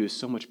to give you is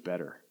so much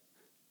better.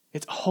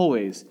 It's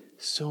always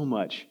so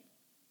much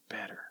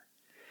better.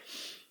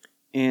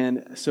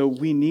 And so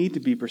we need to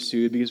be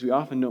pursued because we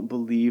often don't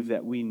believe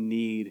that we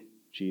need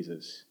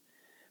Jesus.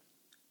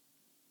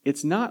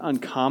 It's not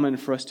uncommon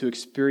for us to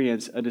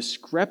experience a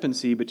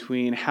discrepancy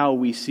between how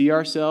we see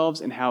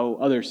ourselves and how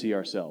others see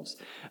ourselves.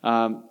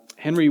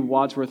 Henry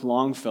Wadsworth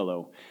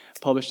Longfellow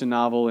published a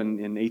novel in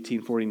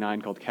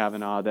 1849 called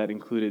Kavanaugh that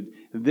included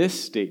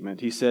this statement.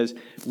 He says,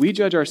 we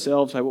judge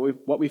ourselves by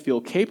what we feel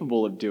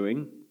capable of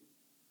doing,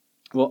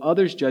 while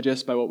others judge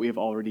us by what we have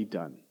already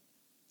done.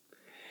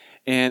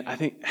 And I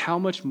think how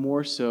much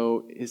more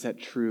so is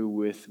that true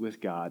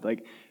with God?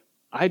 Like,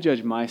 I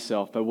judge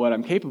myself by what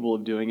I'm capable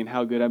of doing and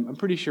how good I'm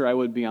pretty sure I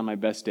would be on my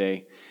best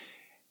day.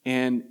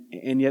 And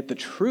yet the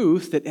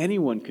truth that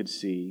anyone could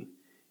see,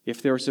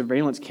 if there were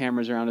surveillance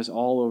cameras around us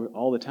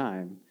all the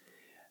time,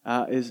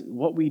 is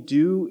what we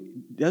do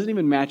doesn't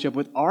even match up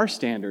with our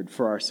standard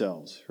for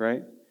ourselves,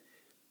 right?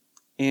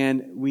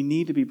 And we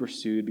need to be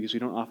pursued because we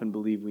don't often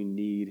believe we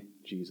need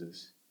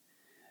Jesus.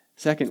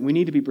 Second, we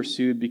need to be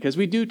pursued because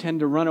we do tend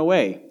to run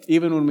away,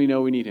 even when we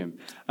know we need him.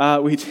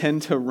 We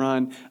tend to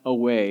run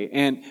away.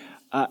 And,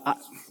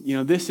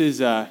 this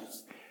is,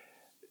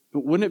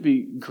 wouldn't it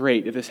be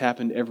great if this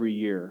happened every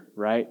year,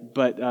 right?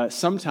 But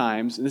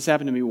sometimes, and this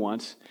happened to me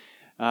once,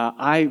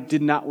 I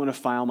did not want to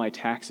file my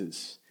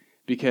taxes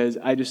because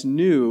I just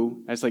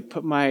knew, I just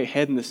put my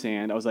head in the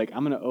sand. I was like,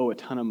 I'm going to owe a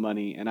ton of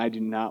money, and I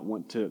do not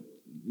want to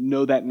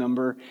know that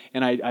number,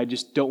 and I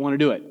just don't want to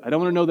do it. I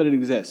don't want to know that it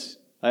exists.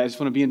 I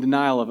just want to be in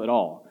denial of it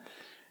all.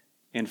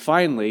 And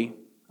finally,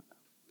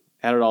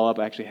 add it all up,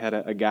 I actually had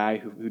a guy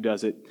who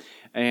does it,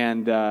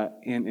 and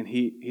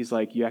he's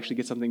like, you actually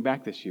get something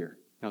back this year.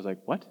 And I was like,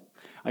 what?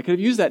 I could have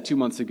used that 2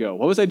 months ago.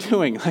 What was I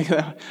doing?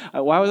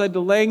 Why was I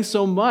delaying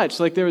so much?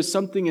 There was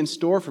something in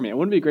store for me. It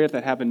wouldn't be great if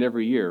that happened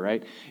every year,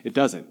 right? It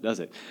doesn't,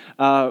 does it?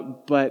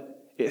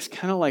 But it's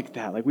kind of like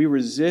that. We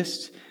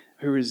resist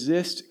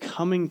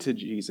coming to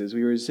Jesus.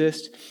 We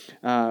resist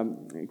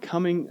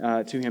coming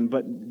to him.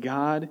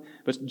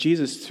 But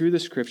Jesus, through the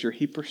Scripture,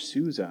 he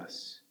pursues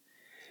us.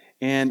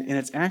 And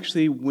it's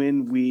actually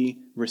when we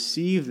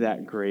receive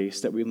that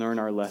grace that we learn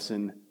our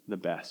lesson the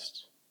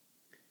best.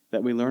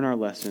 That we learn our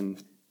lesson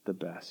the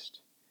best.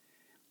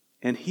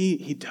 And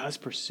he does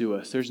pursue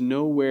us. There's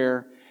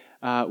nowhere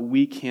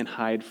we can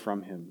hide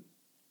from him.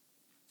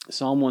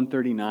 Psalm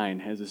 139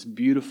 has this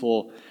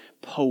beautiful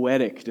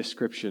poetic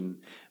description.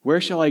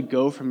 Where shall I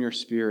go from your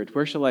spirit?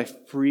 Where shall I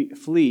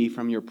flee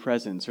from your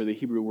presence? Or the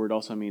Hebrew word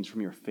also means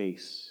from your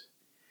face.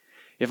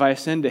 If I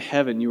ascend to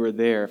heaven, you are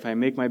there. If I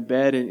make my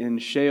bed in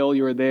Sheol,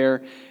 you are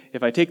there.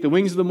 If I take the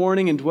wings of the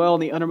morning and dwell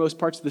in the uttermost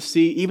parts of the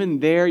sea, even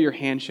there your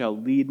hand shall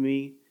lead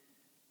me.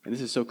 And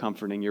this is so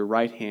comforting. Your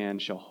right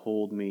hand shall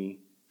hold me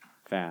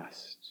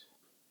fast.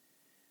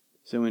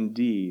 So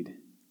indeed,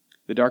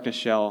 the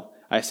darkness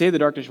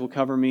will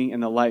cover me,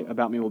 and the light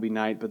about me will be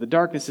night. But the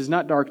darkness is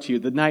not dark to you.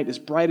 The night is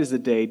bright as the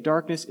day.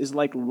 Darkness is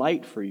like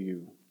light for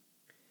you.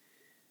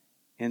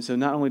 And so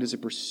not only does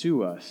it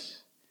pursue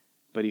us,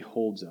 but he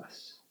holds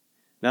us.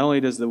 Not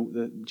only does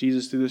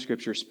Jesus through the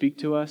Scripture speak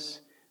to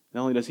us,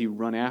 not only does he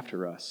run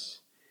after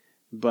us,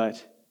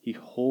 but he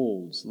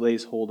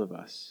lays hold of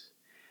us.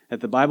 That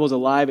the Bible is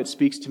alive, it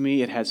speaks to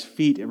me, it has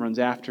feet, it runs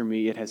after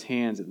me, it has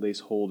hands, it lays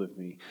hold of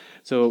me.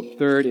 So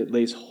third, it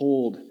lays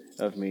hold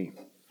of me.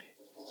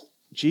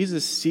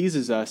 Jesus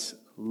seizes us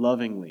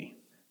lovingly.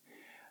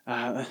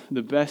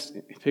 The best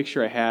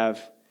picture I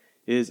have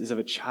is of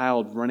a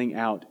child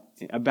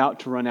about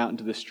to run out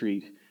into the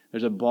street.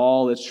 There's a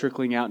ball that's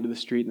trickling out into the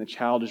street, and the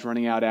child is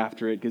running out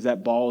after it because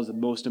that ball is the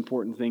most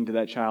important thing to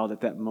that child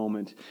at that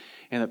moment.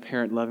 And the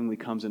parent lovingly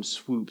comes and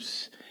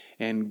swoops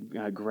and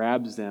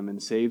grabs them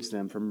and saves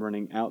them from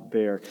running out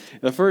there.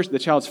 The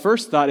child's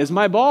first thought is,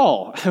 my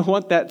ball! I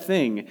want that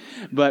thing.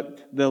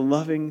 But the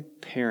loving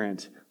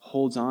parent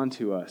holds on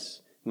to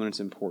us when it's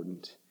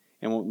important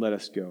and won't let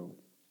us go.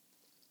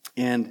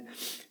 And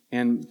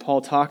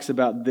Paul talks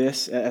about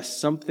this as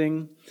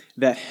something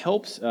that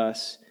helps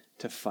us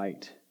to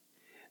fight.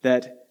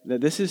 That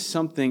this is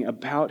something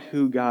about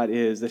who God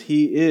is, that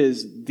he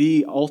is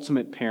the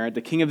ultimate parent,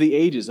 the King of the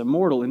ages,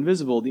 immortal,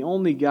 invisible, the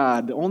only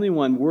God, the only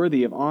one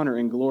worthy of honor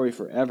and glory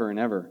forever and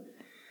ever.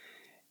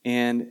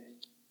 And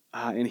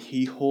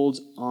he holds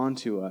on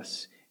to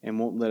us and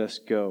won't let us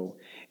go.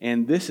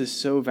 And this is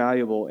so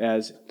valuable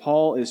as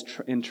Paul is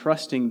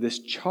entrusting this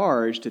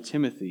charge to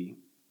Timothy,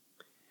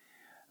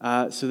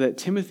 so that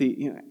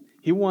Timothy,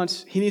 he's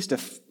going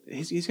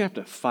to have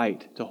to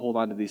fight to hold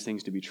on to these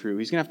things to be true.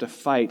 He's going to have to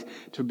fight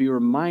to be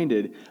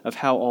reminded of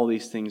how all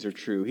these things are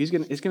true. It's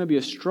going to be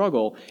a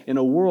struggle in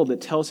a world that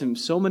tells him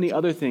so many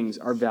other things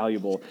are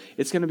valuable.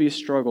 It's going to be a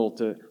struggle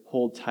to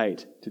hold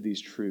tight to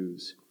these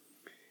truths.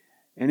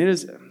 And it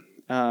is,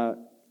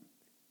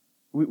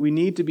 we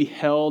need to be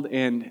held,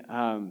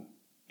 and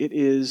we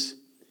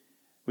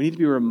need to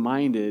be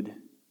reminded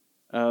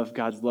of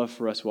God's love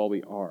for us while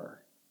we are.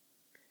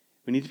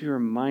 We need to be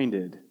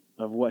reminded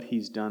of what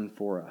he's done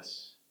for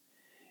us.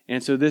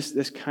 And so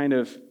this kind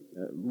of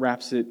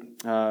rounds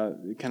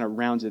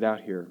it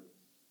out here.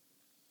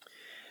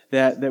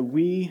 That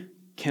we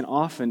can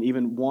often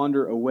even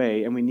wander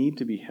away, and we need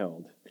to be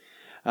held.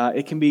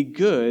 It can be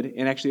good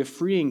and actually a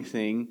freeing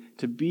thing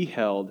to be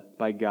held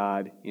by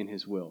God in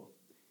his will.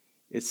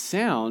 It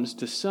sounds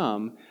to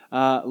some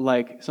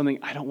like something,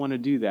 I don't want to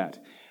do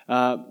that.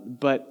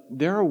 But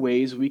there are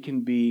ways we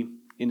can be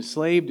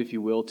enslaved, if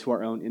you will, to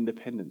our own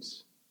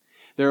independence.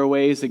 There are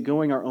ways that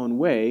going our own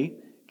way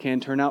can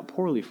turn out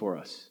poorly for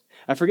us.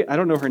 I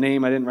don't know her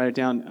name, I didn't write it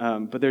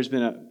down, but there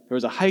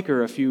was a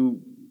hiker a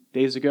few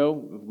days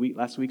ago,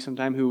 last week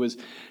sometime,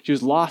 she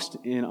was lost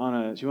she went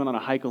on a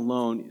hike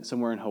alone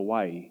somewhere in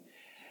Hawaii.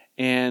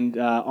 And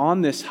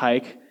on this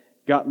hike,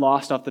 got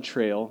lost off the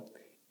trail,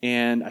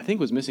 and I think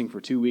was missing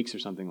for 2 weeks or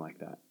something like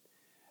that.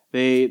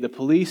 The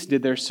police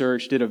did their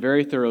search, did a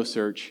very thorough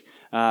search,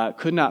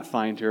 could not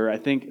find her. I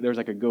think there was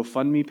like a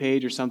GoFundMe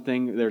page or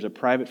something. There's a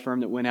private firm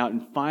that went out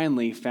and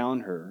finally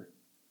found her.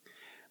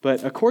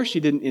 But of course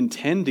she didn't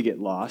intend to get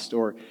lost,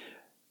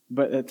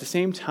 but at the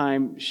same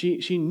time,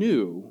 she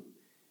knew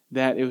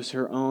that it was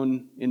her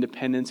own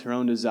independence, her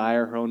own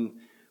desire, her own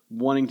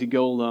wanting to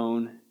go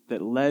alone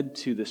that led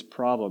to this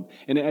problem.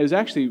 And it was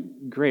actually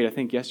great. I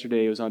think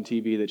yesterday it was on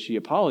TV that she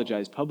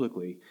apologized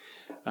publicly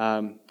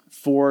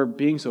for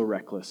being so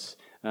reckless,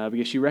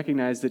 because she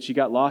recognized that she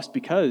got lost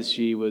because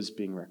she was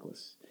being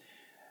reckless.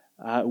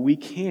 We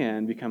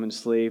can become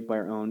enslaved by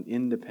our own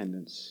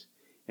independence,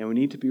 and we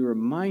need to be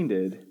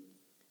reminded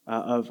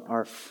of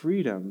our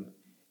freedom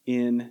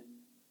in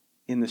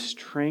the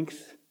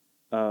strength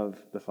of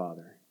the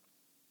Father,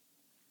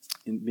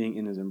 in being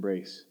in His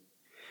embrace.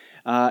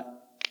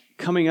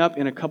 Coming up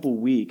in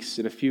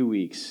a few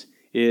weeks,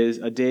 is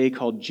a day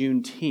called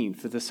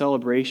Juneteenth. It's a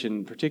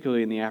celebration,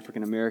 particularly in the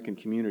African American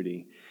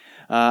community,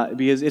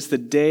 because it's the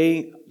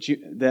day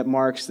that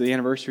marks the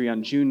anniversary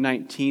on June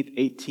 19th,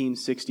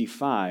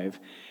 1865,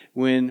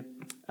 when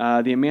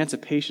the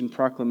Emancipation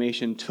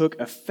Proclamation took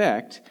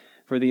effect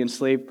for the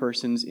enslaved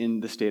persons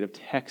in the state of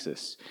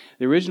Texas.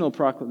 The original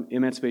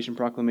Emancipation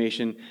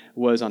Proclamation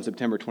was on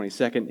September 22nd,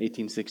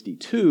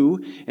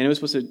 1862, and it was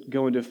supposed to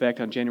go into effect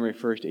on January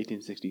 1st,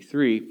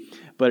 1863,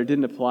 but it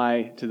didn't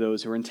apply to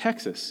those who were in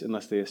Texas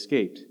unless they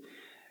escaped.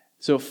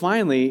 So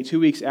finally, 2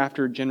 weeks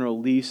after General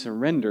Lee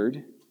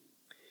surrendered,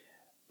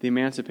 the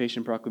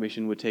Emancipation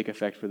Proclamation would take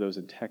effect for those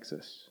in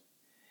Texas.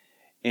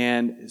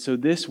 And so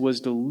this was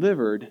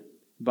delivered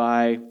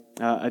by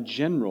a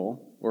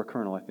general, or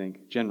colonel, I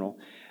think, general.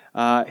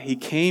 He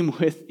came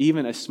with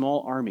even a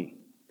small army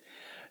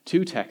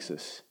to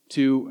Texas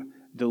to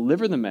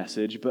deliver the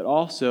message, but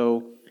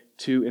also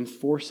to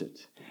enforce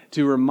it,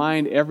 to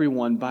remind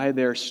everyone by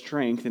their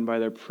strength and by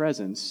their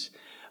presence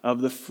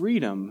of the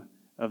freedom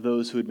of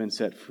those who had been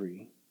set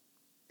free.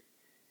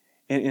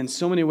 And in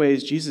so many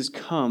ways, Jesus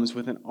comes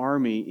with an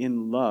army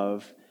in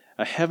love,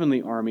 a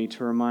heavenly army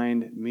to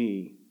remind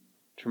me,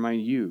 to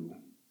remind you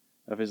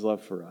of His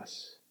love for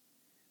us.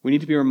 We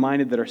need to be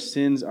reminded that our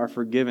sins are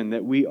forgiven,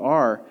 that we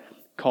are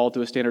called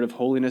to a standard of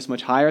holiness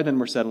much higher than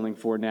we're settling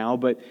for now,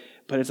 but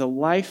it's a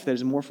life that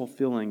is more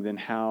fulfilling than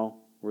how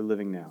we're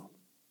living now.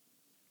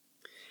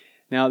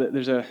 Now,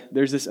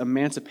 there's this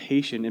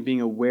emancipation and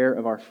being aware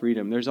of our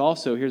freedom. There's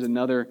also, here's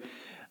another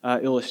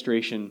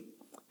illustration,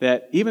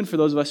 that even for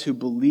those of us who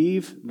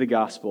believe the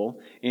gospel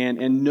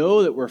and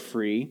know that we're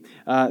free,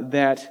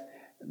 that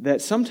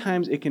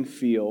sometimes it can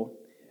feel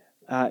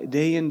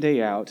day in,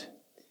 day out,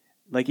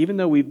 like even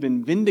though we've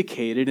been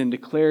vindicated and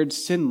declared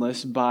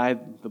sinless by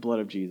the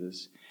blood of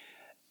Jesus,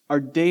 our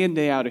day in,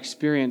 day out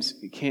experience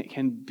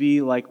can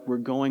be like we're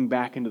going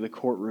back into the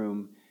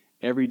courtroom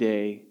every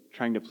day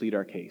trying to plead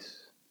our case.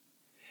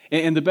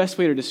 And the best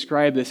way to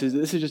describe this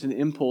is just an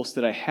impulse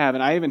that I have.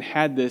 And I even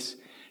had this,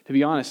 to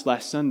be honest,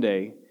 last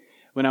Sunday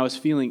when I was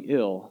feeling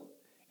ill.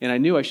 And I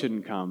knew I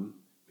shouldn't come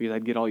because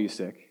I'd get all you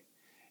sick.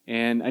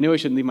 And I knew I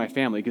shouldn't leave my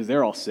family because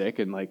they're all sick,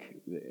 and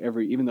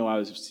even though I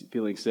was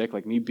feeling sick,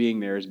 like me being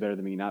there is better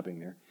than me not being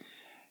there.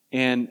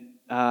 And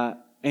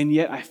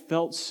yet I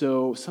felt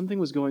something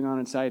was going on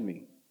inside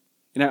me.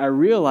 And I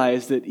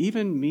realized that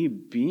even me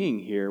being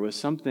here was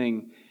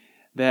something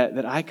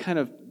that I kind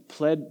of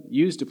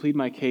used to plead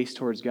my case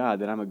towards God,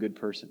 that I'm a good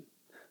person.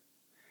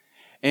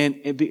 And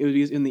it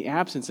was in the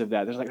absence of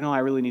that, there's like, no, I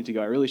really need to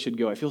go. I really should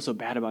go. I feel so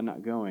bad about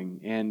not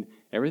going. And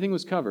everything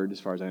was covered as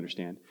far as I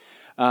understand.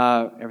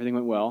 Everything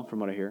went well, from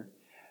what I hear.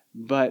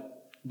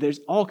 But there's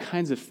all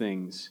kinds of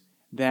things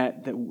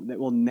that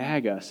will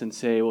nag us and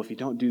say, well, if you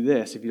don't do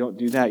this, if you don't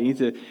do that, you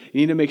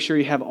need to make sure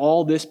you have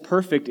all this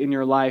perfect in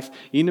your life.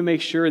 You need to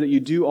make sure that you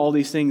do all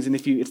these things. And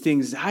it's the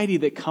anxiety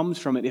that comes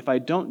from it. If I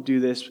don't do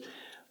this,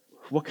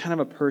 what kind of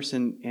a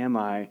person am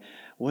I?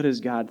 What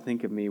does God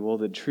think of me? Well,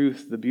 the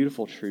truth, the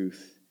beautiful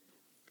truth,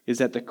 is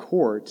that the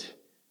court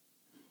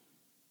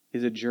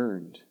is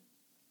adjourned.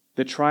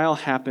 The trial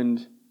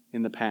happened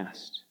in the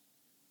past.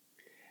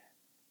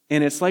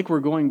 And it's like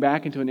we're going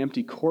back into an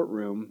empty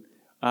courtroom,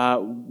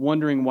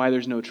 wondering why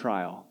there's no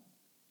trial.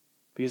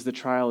 Because the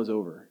trial is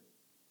over.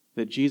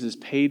 That Jesus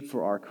paid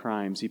for our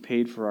crimes. He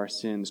paid for our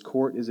sins.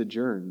 Court is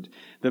adjourned.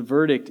 The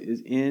verdict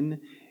is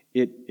in.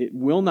 It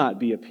will not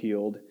be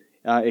appealed.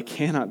 It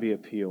cannot be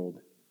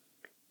appealed.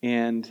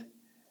 And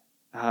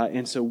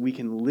so we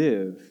can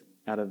live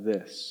out of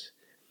this.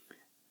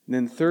 And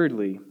then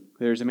thirdly,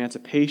 there's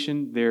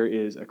emancipation. There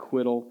is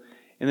acquittal.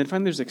 And then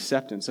finally, there's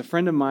acceptance. A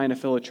friend of mine, a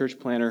fellow church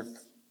planter,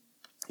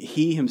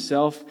 he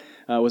himself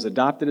was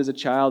adopted as a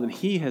child, and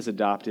he has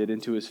adopted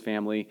into his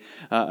family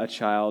a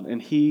child.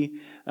 And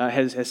he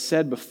has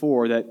said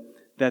before that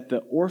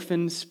the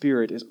orphan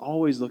spirit is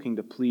always looking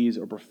to please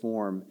or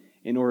perform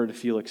in order to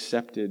feel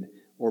accepted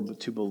or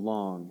to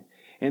belong.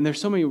 And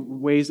there's so many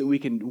ways that we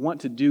can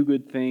want to do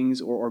good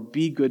things or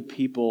be good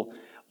people,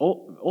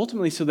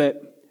 ultimately so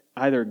that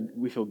either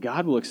we feel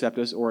God will accept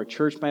us, or a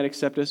church might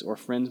accept us, or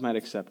friends might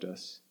accept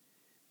us.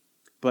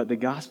 But the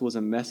gospel is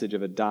a message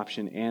of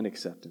adoption and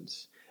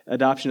acceptance.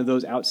 Adoption of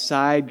those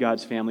outside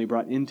God's family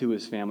brought into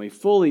his family,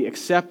 fully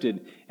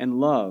accepted and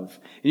loved.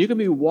 And you can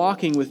be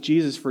walking with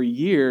Jesus for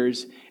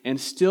years and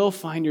still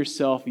find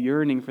yourself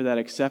yearning for that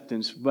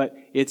acceptance, but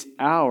it's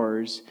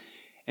ours.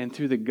 And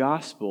through the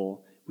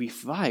gospel, we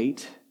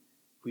fight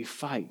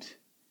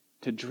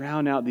to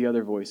drown out the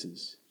other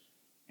voices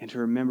and to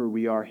remember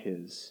we are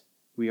his.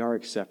 We are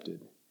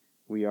accepted.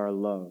 We are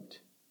loved.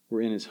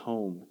 We're in his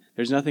home.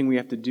 There's nothing we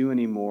have to do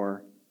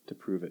anymore to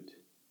prove it.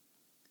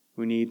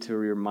 We need to be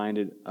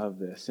reminded of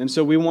this. And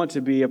so we want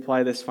to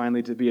apply this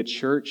finally, to be a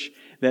church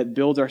that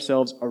builds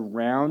ourselves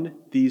around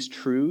these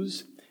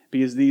truths,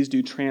 because these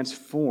do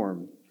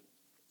transform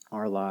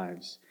our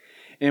lives.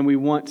 And we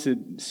want to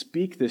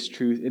speak this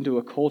truth into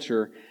a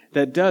culture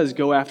that does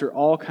go after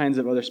all kinds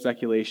of other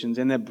speculations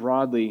and that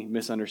broadly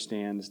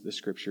misunderstands the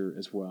Scripture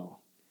as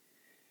well.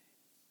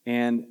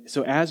 And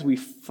so as we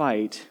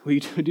fight, we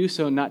do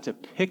so not to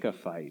pick a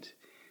fight.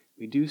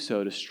 We do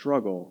so to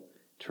struggle,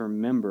 to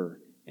remember,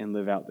 and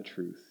live out the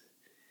truth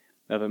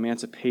of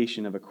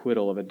emancipation, of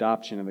acquittal, of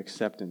adoption, of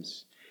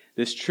acceptance.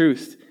 This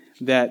truth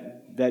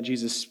that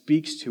Jesus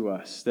speaks to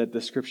us, that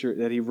the Scripture,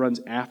 that he runs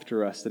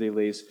after us, that he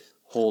lays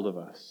hold of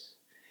us.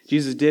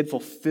 Jesus did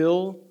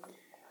fulfill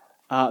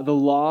the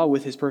law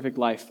with his perfect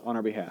life on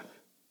our behalf.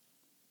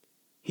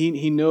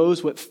 He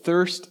knows what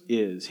thirst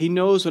is. He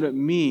knows what it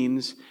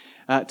means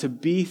to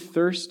be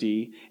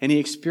thirsty, and he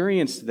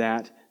experienced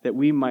that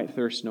we might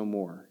thirst no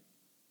more.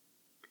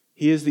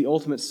 He is the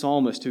ultimate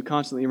psalmist who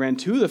constantly ran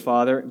to the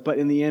Father, but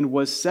in the end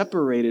was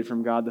separated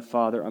from God the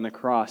Father on the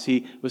cross.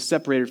 He was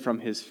separated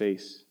from his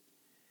face.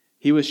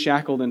 He was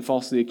shackled and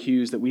falsely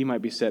accused that we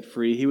might be set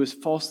free. He was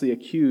falsely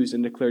accused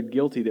and declared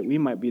guilty that we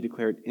might be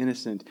declared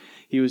innocent.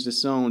 He was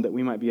disowned that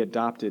we might be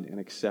adopted and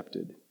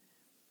accepted.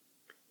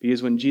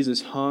 Because when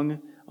Jesus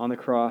hung on the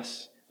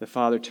cross, the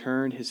Father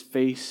turned his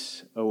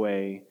face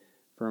away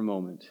for a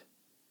moment,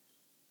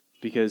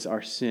 because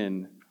our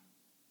sin,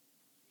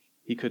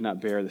 he could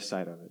not bear the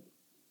sight of it.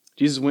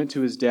 Jesus went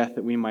to his death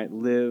that we might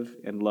live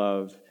and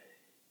love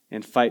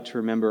and fight to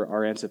remember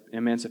our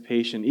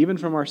emancipation, even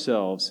from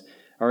ourselves,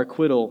 our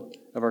acquittal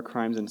of our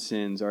crimes and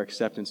sins, our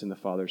acceptance in the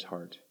Father's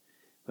heart.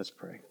 Let's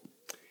pray.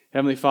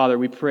 Heavenly Father,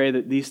 we pray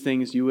that these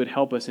things you would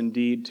help us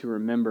indeed to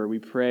remember. We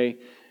pray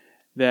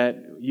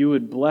that you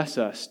would bless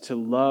us to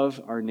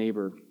love our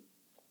neighbor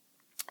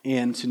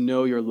and to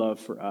know your love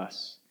for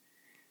us.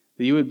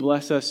 That you would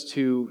bless us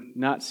to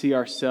not see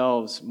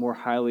ourselves more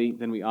highly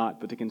than we ought,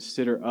 but to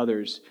consider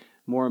others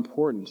more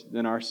important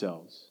than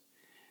ourselves.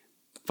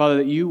 Father,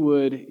 that you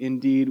would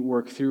indeed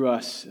work through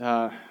us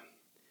a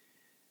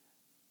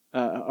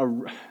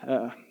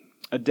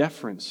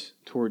deference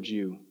towards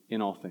you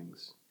in all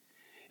things.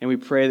 And we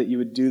pray that you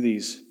would do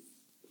these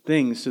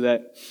things so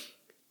that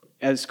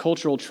as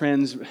cultural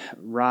trends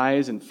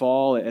rise and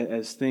fall,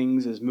 as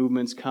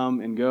movements come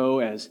and go,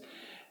 as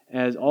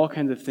all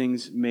kinds of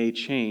things may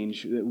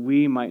change, that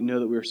we might know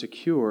that we are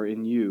secure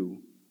in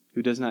you,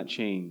 who does not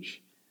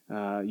change.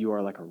 You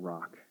are like a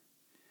rock.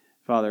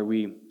 Father,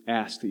 we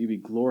ask that you be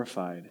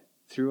glorified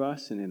through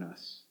us and in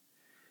us.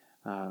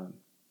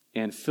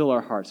 And fill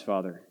our hearts,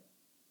 Father,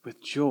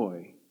 with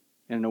joy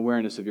and an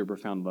awareness of your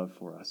profound love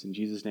for us. In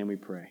Jesus' name we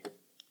pray.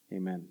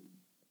 Amen.